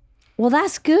 Well,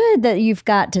 that's good that you've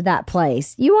got to that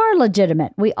place. You are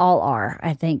legitimate. We all are,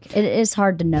 I think. It is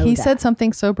hard to know He that. said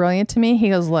something so brilliant to me. He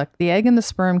goes, look, the egg and the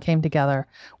sperm came together.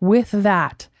 With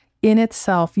that, in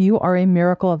itself, you are a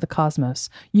miracle of the cosmos.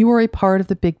 You are a part of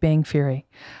the Big Bang Theory.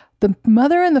 The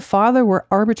mother and the father were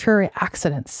arbitrary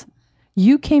accidents.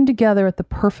 You came together at the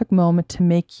perfect moment to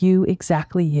make you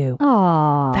exactly you.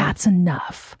 Oh, That's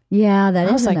enough. yeah, that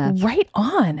I was is enough. like, right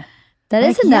on. That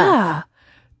is Like, enough. Yeah.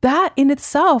 That in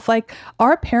itself, like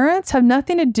our parents have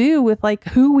nothing to do with like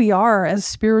who we are as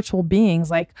spiritual beings,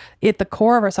 like at the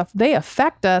core of ourselves. They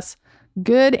affect us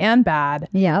good and bad.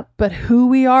 Yep. But who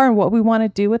we are and what we want to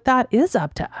do with that is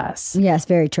up to us. Yes,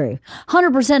 very true.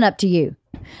 100% up to you.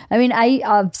 I mean,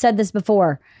 I've said this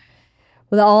before.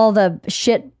 With all the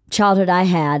shit childhood I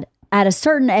had, at a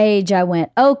certain age, I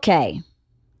went, okay,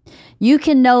 you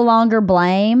can no longer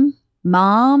blame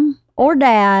mom or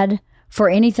dad for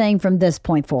anything from this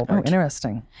point Oh, forward.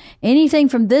 interesting. Anything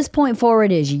from this point forward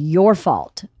is your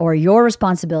fault or your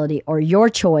responsibility or your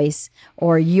choice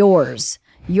or yours,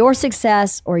 your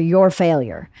success or your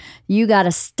failure. You got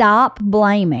to stop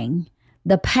blaming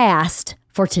the past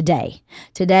for today.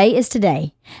 Today is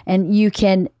today. And you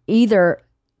can either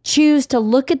choose to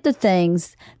look at the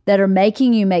things that are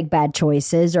making you make bad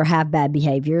choices or have bad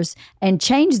behaviors and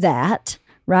change that,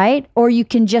 right? Or you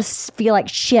can just feel like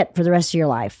shit for the rest of your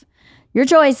life. Your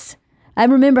choice. I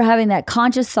remember having that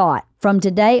conscious thought. From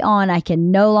today on, I can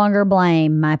no longer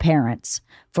blame my parents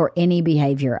for any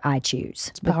behavior I choose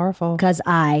It's powerful. because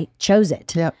I chose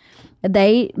it. Yep.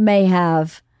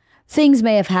 Things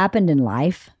may have happened in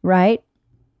life, right?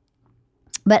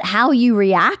 But how you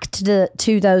react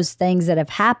to those things that have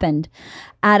happened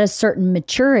at a certain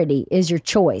maturity is your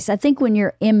choice. I think when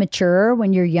you're immature,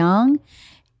 when you're young,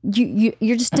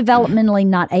 you're just developmentally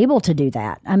not able to do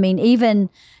that. I mean, even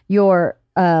your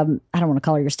I don't want to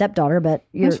call her your stepdaughter, but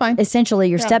That's fine. essentially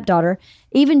your stepdaughter,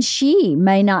 even she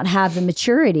may not have the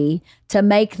maturity to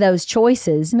make those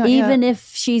choices, Not even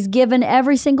if she's given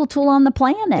every single tool on the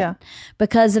planet Yeah.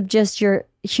 because of just your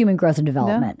human growth and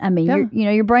development. I mean,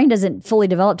 Yeah. your brain doesn't fully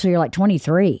develop till you're like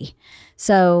 23.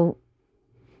 So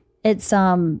it's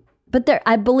but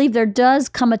I believe there does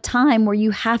come a time where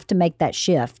you have to make that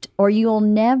shift or you'll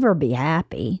never be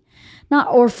happy,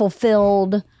 or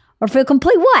fulfilled or feel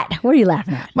complete. What are you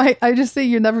laughing at? I just say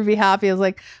you'll never be happy. It's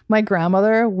like my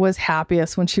grandmother was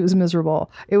happiest when she was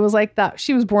miserable. It was like that.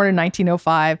 She was born in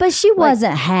 1905. But she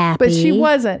wasn't happy. But she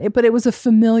wasn't. But it was a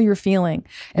familiar feeling.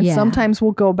 And Yeah. sometimes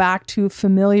we'll go back to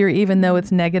familiar, even though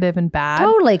it's negative and bad.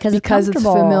 Totally, because it's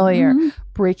comfortable. familiar. Mhm.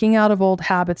 Breaking out of old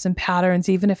habits and patterns,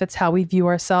 even if it's how we view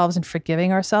ourselves and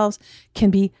forgiving ourselves,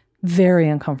 can be very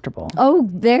uncomfortable. Oh,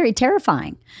 very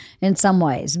terrifying in some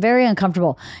ways. Very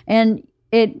uncomfortable. And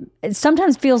it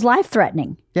sometimes feels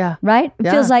life-threatening, Yeah. right? It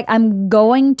Yeah. feels like I'm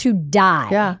going to die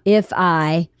Yeah. if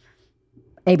I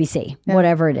ABC,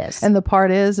 whatever it is. And the part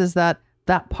is that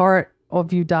part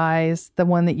of you dies, the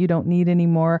one that you don't need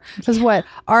anymore. Because what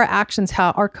our actions,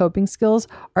 how our coping skills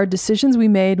are decisions we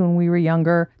made when we were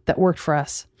younger that worked for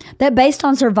us. That based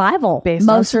on survival Based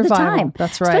on most of the survival. time.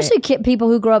 That's right. Especially people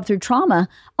who grow up through trauma.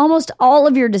 Almost all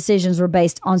of your decisions were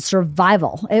based on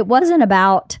survival. It wasn't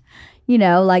about,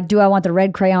 like, do I want the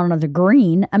red crayon or the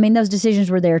green? I mean, those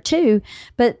decisions were there too.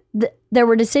 But there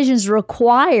were decisions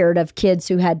required of kids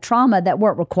who had trauma that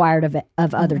weren't required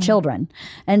of other children.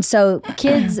 And so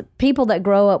people that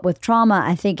grow up with trauma,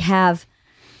 I think, have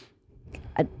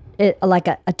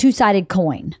a two-sided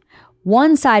coin.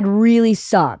 One side really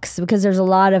sucks because there's a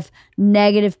lot of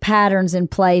negative patterns in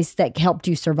place that helped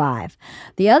you survive.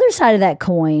 The other side of that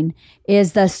coin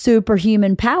is the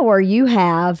superhuman power you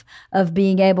have of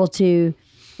being able to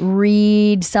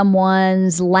read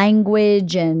someone's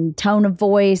language and tone of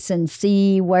voice and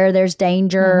see where there's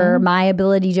danger, my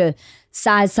ability to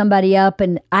size somebody up,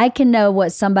 and I can know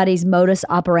what somebody's modus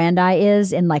operandi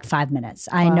is in like 5 minutes.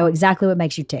 I know exactly what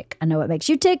makes you tick. I know what makes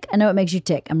you tick. I know what makes you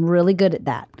tick. I'm really good at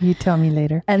that. You tell me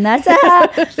later. And that's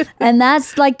and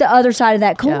that's like the other side of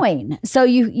that coin. So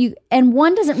you and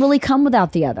one doesn't really come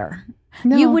without the other.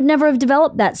 No. You would never have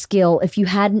developed that skill if you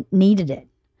hadn't needed it.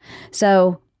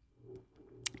 So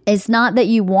it's not that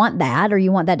you want that or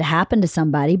you want that to happen to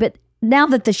somebody, but now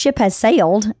that the ship has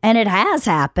sailed and it has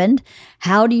happened,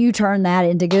 how do you turn that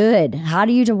into good? Why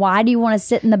do you want to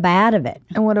sit in the bad of it?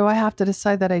 And what do I have to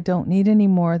decide that I don't need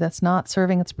anymore? That's not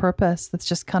serving its purpose. That's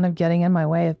just kind of getting in my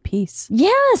way of peace.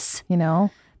 Yes.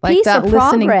 Like Peace that of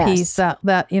listening progress. piece,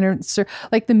 that inner,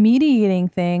 like the mediating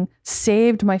thing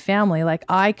saved my family. Like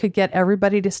I could get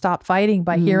everybody to stop fighting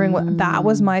by hearing what that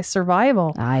was my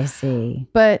survival. I see.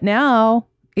 But now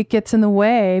it gets in the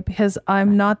way because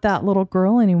I'm not that little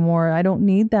girl anymore. I don't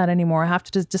need that anymore. I have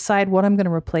to just decide what I'm going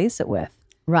to replace it with.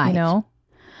 Right. Or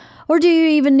Or do you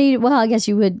even need, well, I guess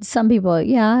you would, some people, I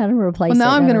don't replace well,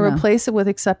 now it. I'm I going to don't know. replace it with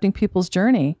accepting people's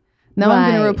journey Now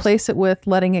I'm going to Right. replace it with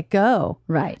letting it go.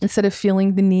 Right. Instead of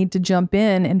feeling the need to jump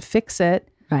in and fix it.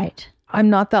 Right. I'm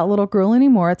not that little girl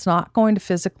anymore. It's not going to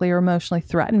physically or emotionally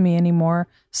threaten me anymore.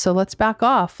 So let's back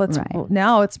off.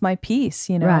 Now it's my peace,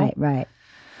 you know? Right. Right.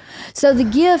 So the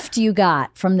gift you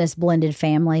got from this blended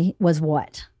family was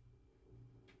what?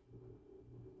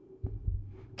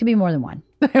 Could be more than one.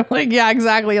 Like, yeah,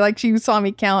 exactly. Like she saw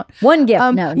me count. One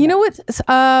gift. No. You know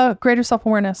what? Greater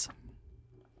self-awareness.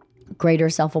 Greater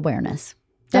self-awareness.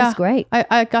 That's Yeah. great.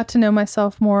 I got to know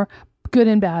myself more, good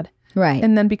and bad. Right.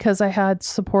 And then because I had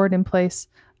support in place,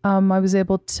 I was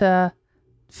able to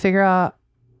figure out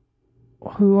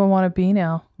who I want to be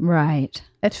now right.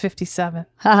 at 57.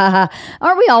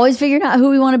 Aren't we always figuring out who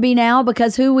we want to be now?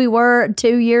 Because who we were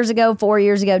 2 years ago, 4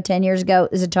 years ago, 10 years ago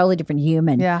is a totally different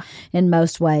human. Yeah. In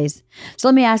most ways. So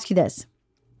let me ask you this.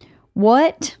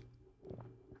 What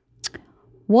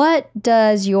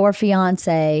does your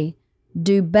fiance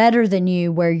do better than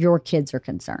you where your kids are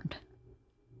concerned?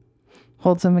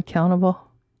 Holds them accountable.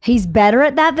 He's better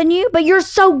at that than you, but you're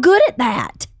so good at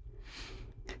that.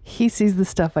 He sees the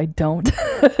stuff I don't.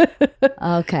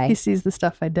 Okay. He sees the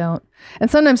stuff I don't. And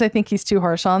sometimes I think he's too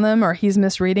harsh on them, or he's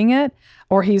misreading it,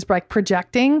 or he's like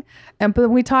projecting. But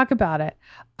we talk about it.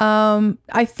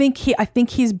 I think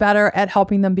he's better at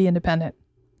helping them be independent.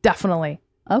 Definitely.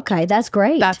 Okay, that's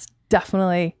great. That's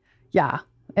definitely, yeah.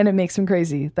 And it makes him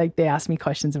crazy. Like they ask me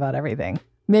questions about everything.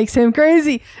 Makes him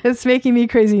crazy. It's making me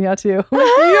crazy now too. You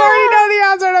already know the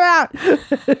answer to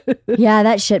that. yeah,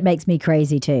 that shit makes me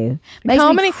crazy too. Makes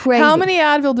me crazy. How many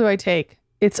Advil do I take?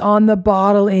 It's on the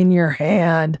bottle in your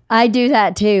hand. I do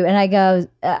that too, and I go,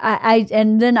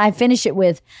 and then I finish it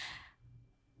with,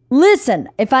 "Listen,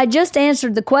 if I just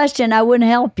answered the question, I wouldn't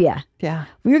help you. Yeah.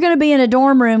 You're going to be in a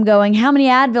dorm room going, how many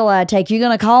Advil I take? You're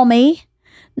going to call me?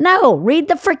 No, read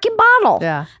the freaking bottle.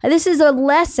 Yeah. This is a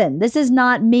lesson. This is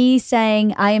not me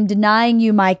saying I am denying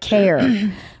you my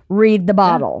care. Read the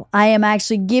bottle. I am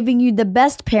actually giving you the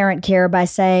best parent care by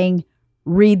saying,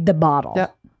 read the bottle.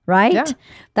 Yep. Right? Yeah.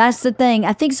 That's the thing.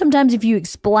 I think sometimes if you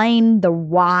explain the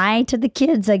why to the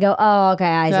kids, they go, oh, okay,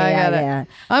 I see. I get it. Yeah.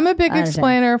 I'm a big I understand.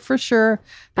 explainer for sure.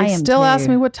 I They am still ask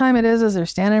too. me what time it is as they're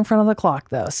standing in front of the clock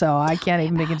though. So I can't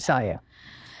even begin to tell you.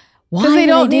 Why Because do they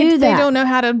don't do that? they don't know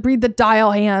how to read the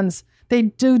dial hands. They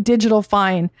do digital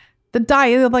fine. The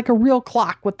dial like a real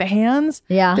clock with the hands.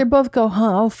 Yeah. They both go,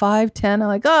 huh? 5, 10. I'm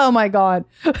like, oh my God.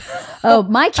 Oh,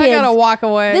 my kids. I gotta walk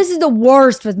away. This is the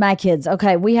worst with my kids.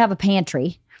 Okay, we have a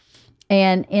pantry.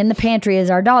 And in the pantry is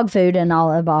our dog food and all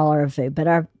our food, but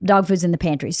our dog food's in the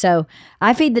pantry. So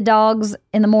I feed the dogs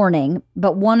in the morning,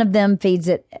 but one of them feeds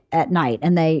it at night,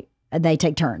 and they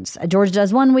take turns. George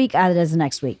does one week, I does the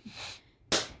next week.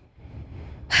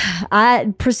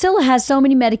 Priscilla has so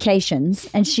many medications,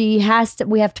 and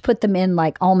we have to put them in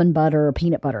like almond butter or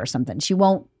peanut butter or something. She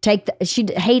won't take she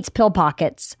hates pill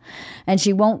pockets, and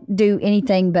she won't do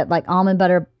anything but like almond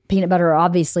butter, peanut butter, or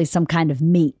obviously some kind of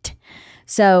meat.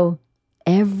 So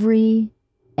every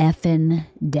effing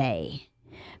day,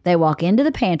 they walk into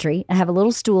the pantry and have a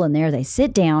little stool in there. They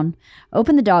sit down,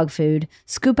 open the dog food,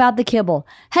 scoop out the kibble.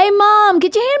 Hey, Mom,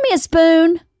 could you hand me a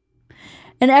spoon?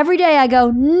 And every day I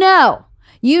go, no,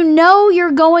 you know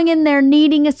you're going in there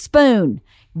needing a spoon.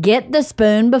 Get the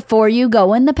spoon before you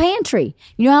go in the pantry.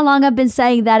 You know how long I've been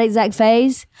saying that exact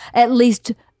phrase? At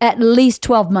least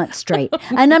 12 months straight.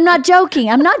 And I'm not joking.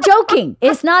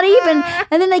 It's not even.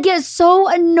 And then they get so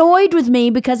annoyed with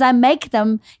me because I make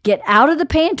them get out of the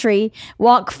pantry,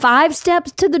 walk 5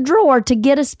 steps to the drawer to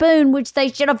get a spoon, which they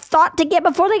should have thought to get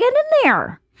before they get in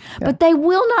there. Yeah. But they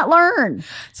will not learn.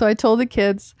 So I told the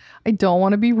kids, I don't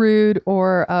want to be rude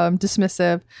or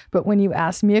dismissive, but when you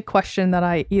ask me a question that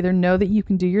I either know that you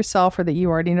can do yourself or that you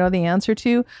already know the answer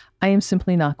to, I am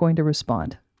simply not going to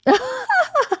respond.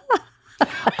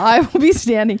 I will be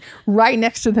standing right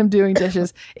next to them doing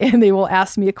dishes, and they will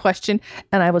ask me a question,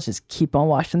 and I will just keep on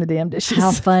washing the damn dishes.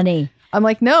 How funny. I'm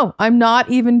like, no, I'm not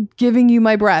even giving you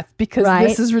my breath because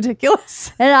this is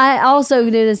ridiculous. And I also do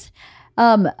this.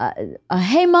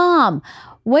 Hey, Mom,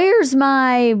 where's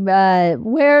my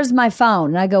phone?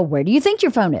 And I go, where do you think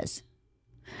your phone is?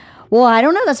 Well, I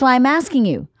don't know. That's why I'm asking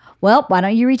you. Well, why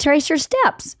don't you retrace your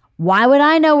steps? Why would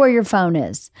I know where your phone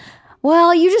is?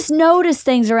 Well, you just notice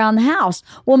things around the house.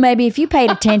 Well, maybe if you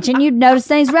paid attention, you'd notice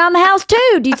things around the house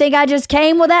too. Do you think I just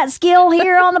came with that skill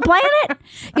here on the planet?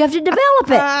 You have to develop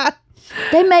it.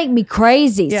 They make me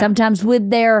crazy sometimes with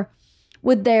their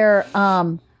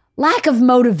lack of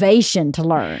motivation to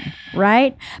learn,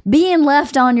 right? Being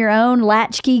left on your own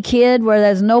latchkey kid where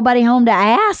there's nobody home to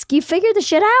ask, you figure the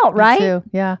shit out, right? Me too.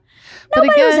 Yeah.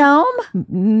 Nobody was home.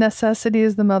 Necessity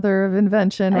is the mother of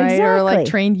invention, right? Or like Exactly.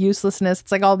 trained uselessness.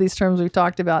 It's like all these terms we've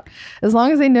talked about. As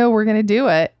long as they know we're going to do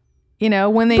it,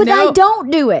 when they But know. they don't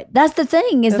do it. That's the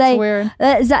thing. Is That's they weird.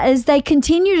 is they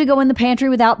continue to go in the pantry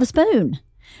without the spoon,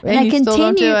 And they you continue. still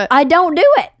don't do it. I don't do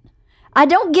it. I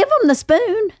don't give them the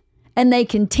spoon, and they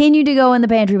continue to go in the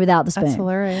pantry without the spoon. That's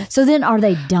hilarious. So then, are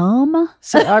they dumb?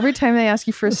 So every time they ask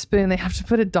you for a spoon, they have to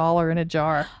put $1 in a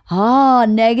jar. Oh,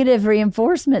 negative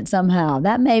reinforcement somehow.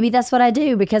 That's what I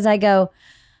do because I go,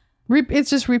 It's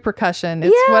just repercussion.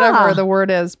 It's Yeah. whatever the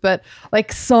word is. But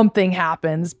like something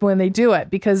happens when they do it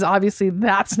because obviously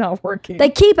that's not working. they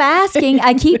keep asking,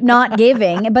 I keep not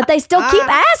giving, but they still keep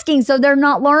asking, so they're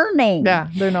not learning. yeah,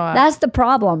 they're not. That's the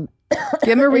problem.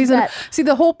 Give them a reason. that- See,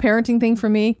 the whole parenting thing for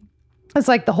me, it's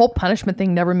like the whole punishment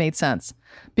thing never made sense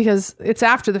because it's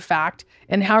after the fact.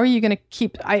 And how are you going to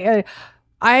keep? I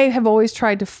have always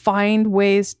tried to find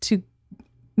ways to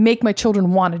make my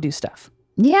children want to do stuff.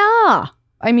 Yeah.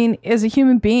 I mean, as a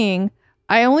human being,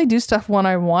 I only do stuff when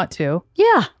I want to,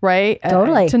 Yeah. right?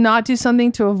 Totally. To not do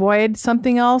something, to avoid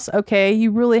something else, okay,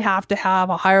 you really have to have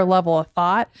a higher level of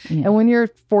thought. And when you're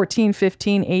 14,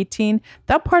 15, 18,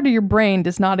 that part of your brain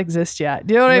does not exist yet.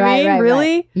 Do you know what I mean? Right,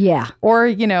 Really? right. Yeah. Or,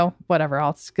 whatever. I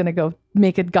was going to go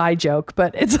make a guy joke,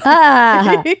 but it's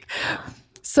Ah. like,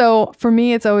 so for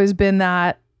me, it's always been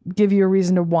that give you a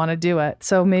reason to want to do it.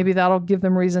 So maybe that'll give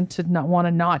them reason to not want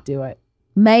to not do it.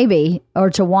 Maybe, or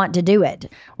to want to do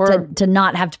it, Or- to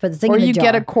not have to put the thing Or in the you jar.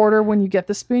 get a quarter when you get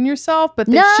the spoon yourself, but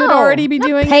they No, should already be not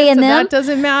doing paying it, so them. that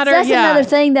doesn't matter. So that's yeah. another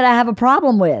thing that I have a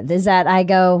problem with is that I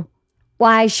go,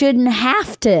 well, I shouldn't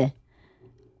have to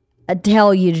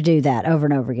tell you to do that over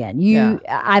and over again.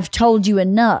 I've told you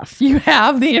enough. You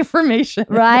have the information.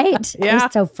 Right? Yeah.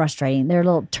 It's so frustrating. They're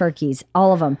little turkeys,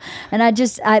 all of them. And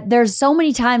there's so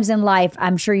many times in life,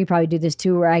 I'm sure you probably do this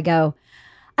too, where I go,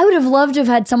 I would have loved to have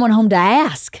had someone home to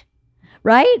ask.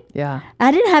 Right? Yeah.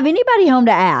 I didn't have anybody home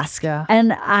to ask. Yeah.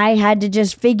 And I had to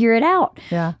just figure it out.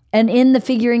 Yeah. And in the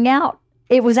figuring out,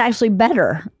 it was actually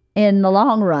better in the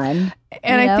long run.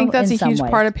 And I think that's in a some huge ways.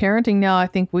 part of parenting now. I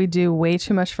think we do way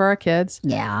too much for our kids.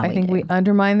 Yeah, I think do. we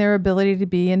undermine their ability to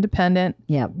be independent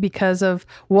Yep. because of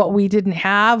what we didn't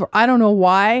have. I don't know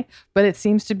why, but it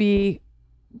seems to be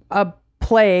a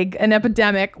plague, an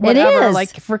epidemic, whatever. is. Like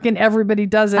freaking everybody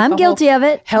does it. I'm The guilty whole of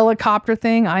it. helicopter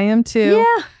thing. I am too.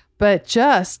 Yeah. But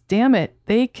just damn it,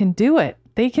 they can do it.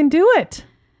 They can do it.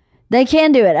 They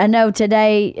can do it. I know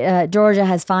today Georgia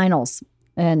has finals.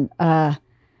 And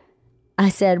I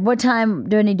said, what time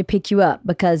do I need to pick you up?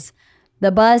 Because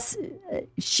the bus,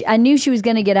 I knew she was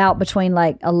going to get out between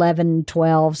like 11 and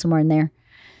 12, somewhere in there.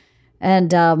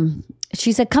 And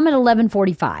she said, come at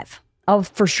 11:45. I'll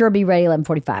for sure be ready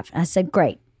 11:45. I said,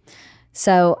 great.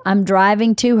 So I'm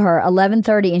driving to her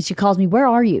 11:30 and she calls me, where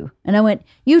are you? And I went,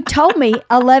 you told me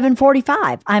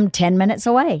 11:45. I'm 10 minutes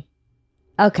away.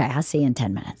 Okay, I'll see you in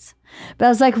 10 minutes. But I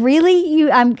was like,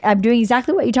 really? I'm doing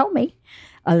exactly what you told me.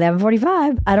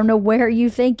 11:45. I don't know where you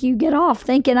think you get off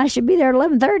thinking I should be there at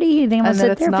 11:30. You think I'm And gonna that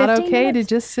sit it's there not 15 okay minutes?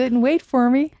 to just sit and wait for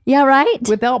me Yeah, right?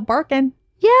 without barking.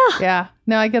 Yeah. Yeah.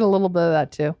 No, I get a little bit of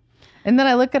that too. And then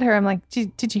I look at her, I'm like,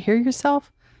 did you hear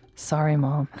yourself? Sorry,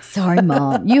 Mom. Sorry,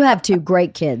 Mom. You have two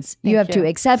great kids. You have you. two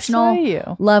exceptional, So do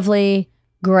you. lovely,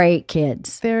 great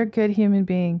kids. They're good human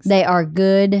beings. They are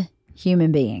good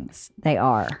human beings. They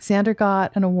are. Xander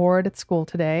got an award at school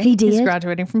today. He did? He's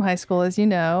graduating from high school, as you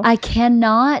know. I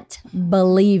cannot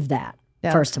believe that.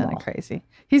 Yeah, first of that's all, kinda crazy.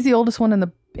 He's the oldest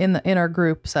one in our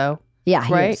group, so yeah,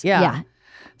 he right? is. Yeah.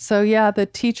 So yeah, the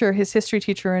teacher, his history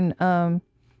teacher and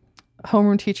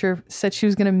homeroom teacher said she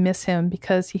was going to miss him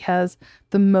because he has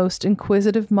the most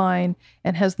inquisitive mind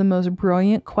and has the most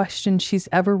brilliant questions she's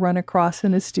ever run across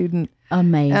in a student.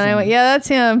 Amazing. And I went, yeah, that's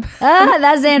him.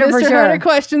 That's Xander for Mr. sure. 100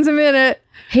 questions a minute.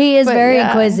 He is But very yeah.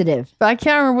 inquisitive. But I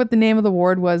can't remember what the name of the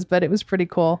award was, but it was pretty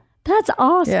cool. That's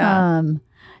awesome. Yeah.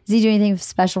 Does he do anything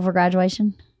special for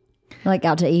graduation? Like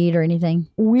out to eat or anything?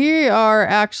 We are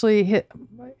actually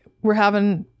we're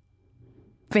having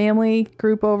family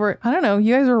group over. I don't know.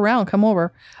 You guys are around. Come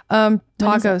over.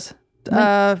 Tacos.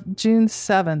 June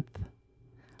 7th.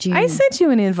 June. I sent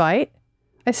you an invite.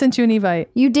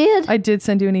 You did? I did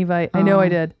send you an invite. I know I Oh.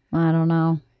 did. I don't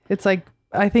know. It's like,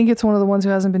 I think it's one of the ones who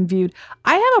hasn't been viewed.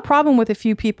 I have a problem with a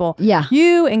few people. Yeah.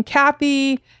 You and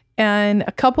Kathy and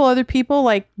a couple other people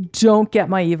like don't get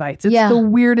my Evites. It's Yeah. the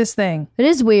weirdest thing. It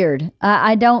is weird.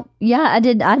 I don't. Yeah, I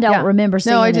did. I don't remember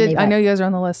seeing. No, I an did. I Evite. know you guys are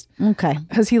on the list Okay.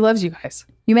 because he loves you guys.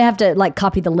 You may have to like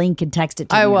copy the link and text it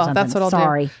to me. I or will. something. That's what I'll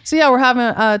Sorry. do. So yeah, we're having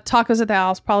tacos at the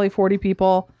house. Probably 40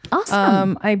 people.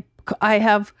 Awesome. I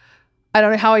have. I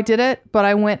don't know how I did it, but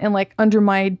I went and like under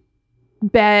my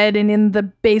bed and in the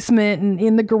basement and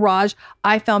in the garage,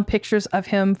 I found pictures of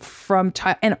him from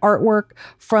and artwork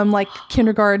from like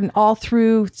kindergarten all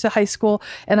through to high school.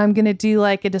 And I'm going to do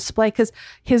like a display because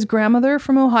his grandmother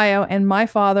from Ohio and my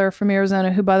father from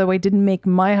Arizona, who by the way didn't make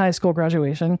my high school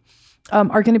graduation,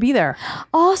 are going to be there.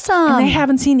 Awesome. And they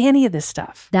haven't seen any of this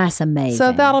stuff. That's amazing.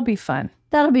 So that'll be fun.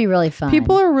 That'll be really fun.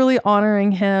 People are really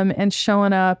honoring him and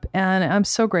showing up, and I'm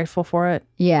so grateful for it.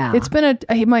 Yeah. It's been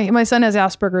my son has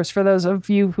Asperger's. For those of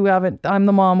you who haven't, I'm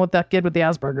the mom with that kid with the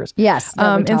Asperger's. Yes. that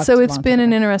we And talked so a it's long been time an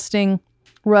ago. interesting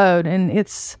road, and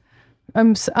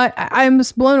I'm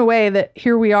just blown away that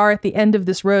here we are at the end of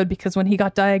this road, because when he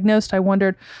got diagnosed, I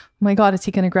wondered, oh my God, is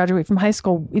he going to graduate from high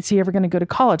school? Is he ever going to go to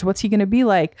college? What's he going to be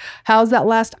like? How's that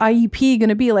last IEP going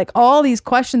to be? Like all these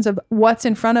questions of what's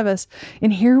in front of us.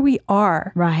 And here we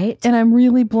are. Right. And I'm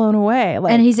really blown away.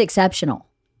 Like, And he's exceptional.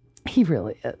 he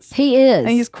really is. He is. And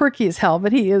he's quirky as hell,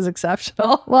 but he is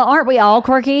exceptional. Well, aren't we all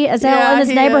quirky as hell Yeah, in this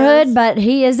he neighborhood? is. But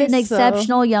he is an He's so-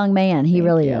 exceptional young man. He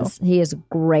really you. is. He is a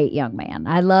great young man.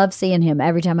 I love seeing him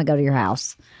every time I go to your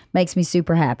house. Makes me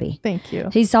super happy. Thank you.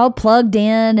 He's all plugged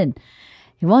in and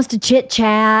he wants to chit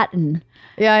chat and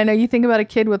Yeah, I know. You think about a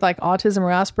kid with like autism or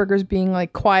Asperger's being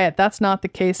like quiet. That's not the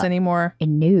case anymore.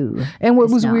 new. And what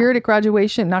It's was not. weird at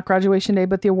graduation, not graduation day,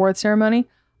 but the award ceremony,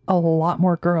 a lot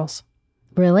more girls.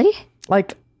 Really?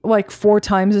 Like 4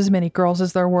 times as many girls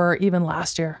as there were even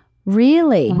last year.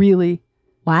 Really? Really.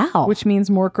 Wow. Which means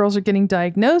more girls are getting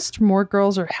diagnosed, more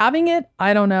girls are having it.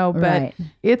 I don't know, but Right.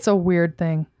 it's a weird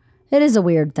thing. It is a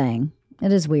weird thing.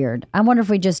 It is weird. I wonder if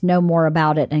we just know more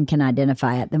about it and can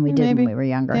identify it than we did Maybe. when we were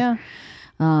younger. Yeah.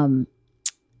 Um,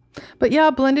 But yeah,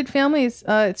 blended families,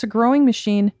 it's a growing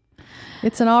machine.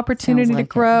 It's an opportunity Sounds to like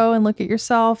grow and look at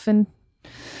yourself and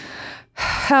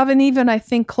have an even, I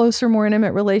think, closer, more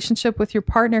intimate relationship with your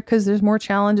partner, because there's more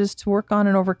challenges to work on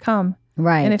and overcome.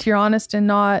 right. And if you're honest and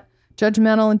not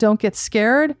judgmental and don't get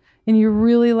scared, and you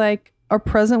really like are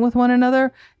present with one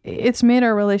another, it's made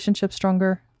our relationship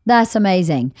stronger. That's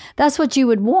amazing. That's what you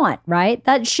would want, right?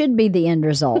 That should be the end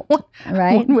result,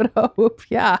 right? One would hope.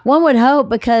 Yeah. One would hope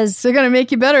because, They're going to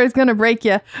make you better. It's going to break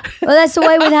you. well, that's the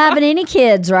way with having any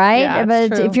kids, right? Yeah, it's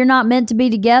But true. if you're not meant to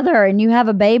be together and you have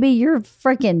a baby, you're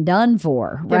freaking done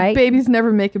for, Yeah, right? babies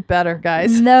never make it better,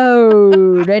 guys.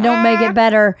 No, they don't make it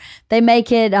better. They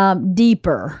make it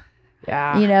deeper.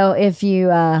 Yeah. You know, if you.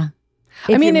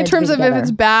 I mean, in terms of if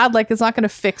it's bad, like it's not going to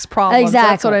fix problems. exactly,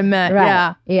 That's what I meant. Right.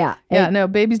 Yeah. yeah, Yeah. No,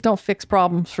 babies don't fix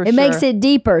problems for It sure. makes it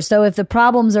deeper. So if the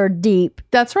problems are deep,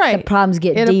 That's right. the problems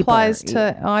get it deeper. applies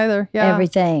to either. Yeah.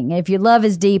 Everything. If your love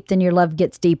is deep, then your love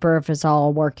gets deeper if it's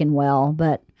all working well.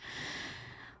 But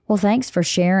well, thanks for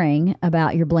sharing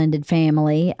about your blended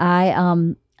family. I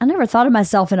never thought of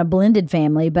myself in a blended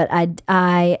family, but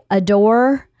I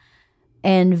adore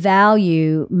and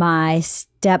value my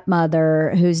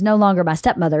stepmother, who's no longer my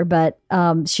stepmother, but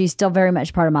she's still very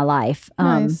much part of my life.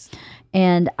 Nice.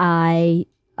 And I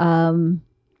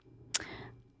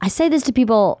say this to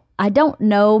people. I don't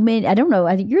know. I don't know.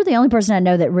 I think you're the only person I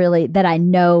know that I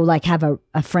know like have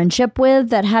a friendship with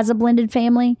that has a blended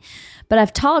family. But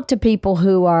I've talked to people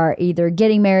who are either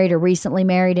getting married or recently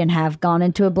married and have gone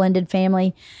into a blended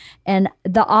family, and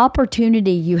the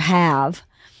opportunity you have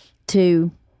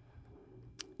to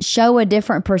show a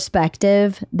different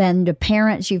perspective than the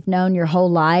parents you've known your whole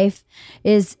life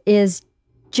is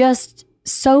just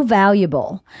so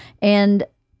valuable. And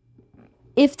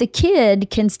if the kid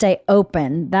can stay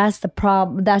open, that's the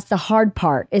problem. That's the hard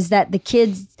part, is that the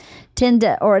kids tend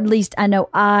to, or at least I know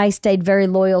I stayed very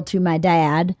loyal to my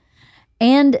dad,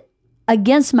 and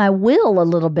against my will a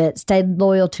little bit stayed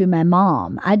loyal to my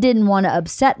mom. I didn't want to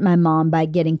upset my mom by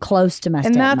getting close to my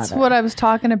And stepmother. that's what I was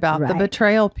talking about, the Right.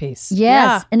 betrayal piece.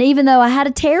 Yes. And even though I had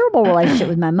a terrible relationship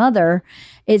with my mother,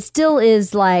 it still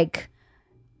is like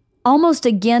almost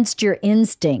against your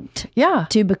instinct Yeah.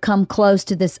 to become close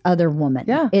to this other woman.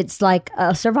 Yeah. It's like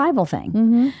a survival thing.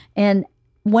 Mm-hmm. And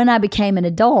when I became an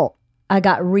adult, I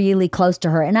got really close to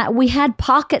her, and we had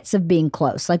pockets of being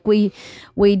close. Like we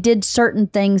did certain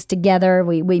things together.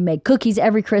 We made cookies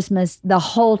every Christmas. The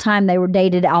whole time they were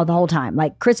dated, all the whole time.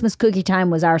 Like Christmas cookie time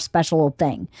was our special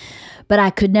thing, but I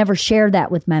could never share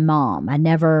that with my mom. I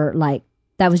never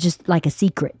that was just like a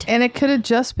secret. And it could have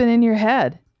just been in your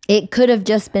head. It could have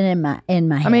just been in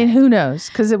my head. I mean, who knows?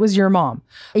 Because it was your mom.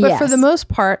 But for Yes. the most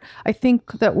part, I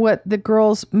think that what the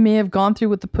girls may have gone through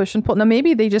with the push and pull. Now,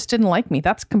 maybe they just didn't like me.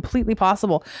 That's completely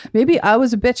possible. Maybe I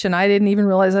was a bitch and I didn't even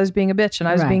realize I was being a bitch and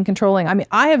I was Right. being controlling. I mean,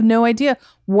 I have no idea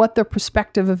what their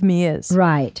perspective of me is.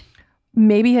 Right.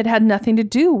 Maybe it had nothing to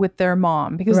do with their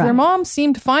mom because their Right. mom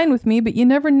seemed fine with me, but you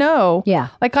never know. Yeah.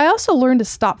 Like I also learned to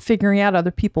stop figuring out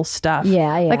other people's stuff.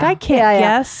 Yeah, yeah. Like I can't Yeah, yeah.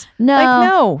 guess. No. Like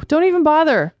no, don't even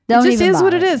bother. Don't it just even is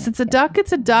what it bother. is. It's a duck.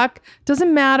 It's a duck.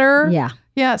 Doesn't matter. Yeah.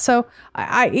 Yeah. So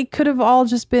it could have all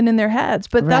just been in their heads,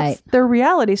 but that's Right. their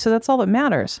reality. So that's all that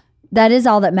matters. That is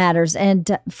all that matters.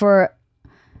 And for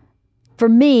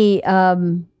me,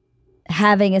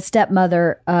 having a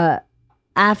stepmother,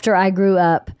 after I grew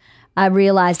up, I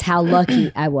realized how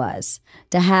lucky I was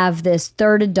to have this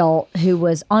third adult who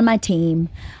was on my team,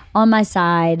 on my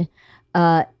side,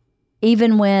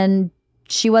 even when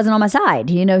she wasn't on my side.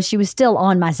 You know, she was still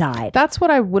on my side. That's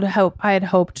what I had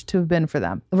hoped to have been for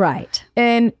them. Right.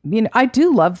 And you know, I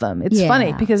do love them. It's Yeah.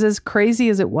 funny because as crazy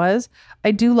as it was,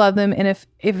 I do love them. And if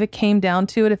it came down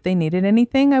to it, if they needed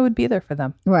anything, I would be there for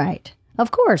them. Right. Of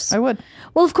course. I would.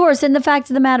 Well, of course. And the fact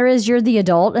of the matter is, you're the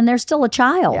adult and they're still a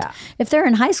child. Yeah. If they're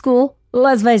in high school,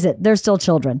 let's face it, they're still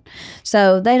children.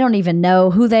 So they don't even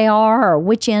know who they are or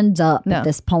which end's up No. at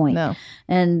this point. No.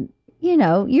 And, you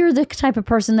know, you're the type of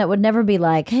person that would never be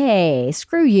like, hey,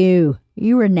 screw you.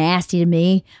 You were nasty to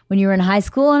me when you were in high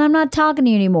school and I'm not talking to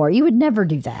you anymore. You would never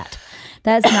do that.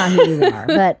 That's not who you are.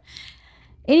 But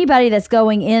anybody that's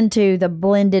going into the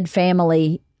blended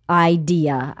family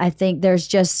idea, I think there's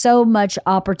just so much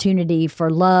opportunity for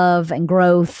love and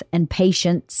growth and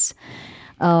patience.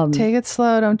 Take it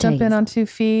slow. Don't jump Take it in on 2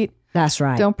 feet. That's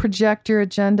right. Don't project your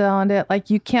agenda on it. Like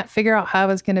you can't figure out how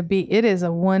it's going to be. It is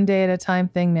a one day at a time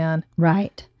thing, man.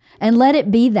 Right. And let it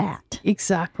be that.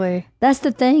 Exactly. That's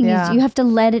the thing Yeah. is you have to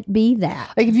let it be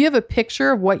that. Like if you have a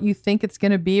picture of what you think it's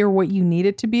going to be or what you need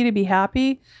it to be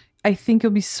happy, I think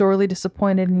you'll be sorely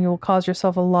disappointed and you will cause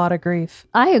yourself a lot of grief.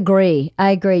 I agree.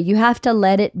 You have to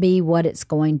let it be what it's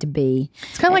going to be.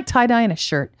 It's kind of like tie-dyeing a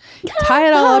shirt. You tie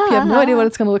it all up, you have no idea what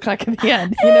it's going to look like at the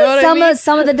end. You know what I mean?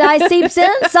 Some of the dye seeps in,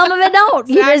 some of it don't.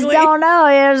 You just Exactly. don't know.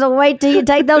 You just wait till you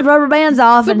take those rubber bands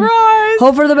off and Surprise!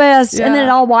 hope for the best. And then Yeah. it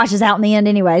all washes out in the end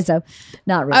anyway. So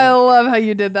not really. I love how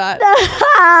you did that.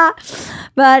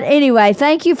 But anyway,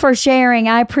 thank you for sharing.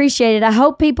 I appreciate it. I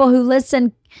hope people who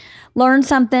listen learn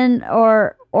something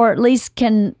or at least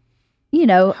can, you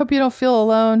know, Hope you don't feel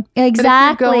alone. And if you're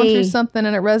exactly. going through something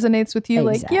and it resonates with you,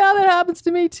 Exactly. like, yeah, that happens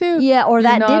to me too. Yeah, or You're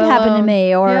that not did happen to alone.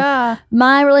 me, or Yeah.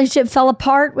 my relationship fell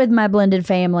apart with my blended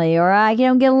family, or I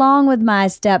don't get along with my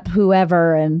step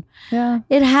whoever, and Yeah.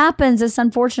 it happens. It's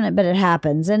unfortunate, but it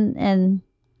happens, and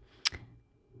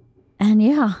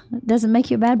yeah, it doesn't make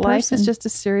you a bad Life person. is just a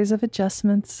series of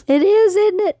adjustments. It is,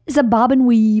 isn't it? It's a bob and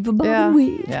weave, a bob and Yeah,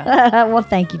 weave. yeah. Well,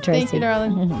 thank you, Tracy. Thank you,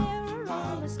 darling.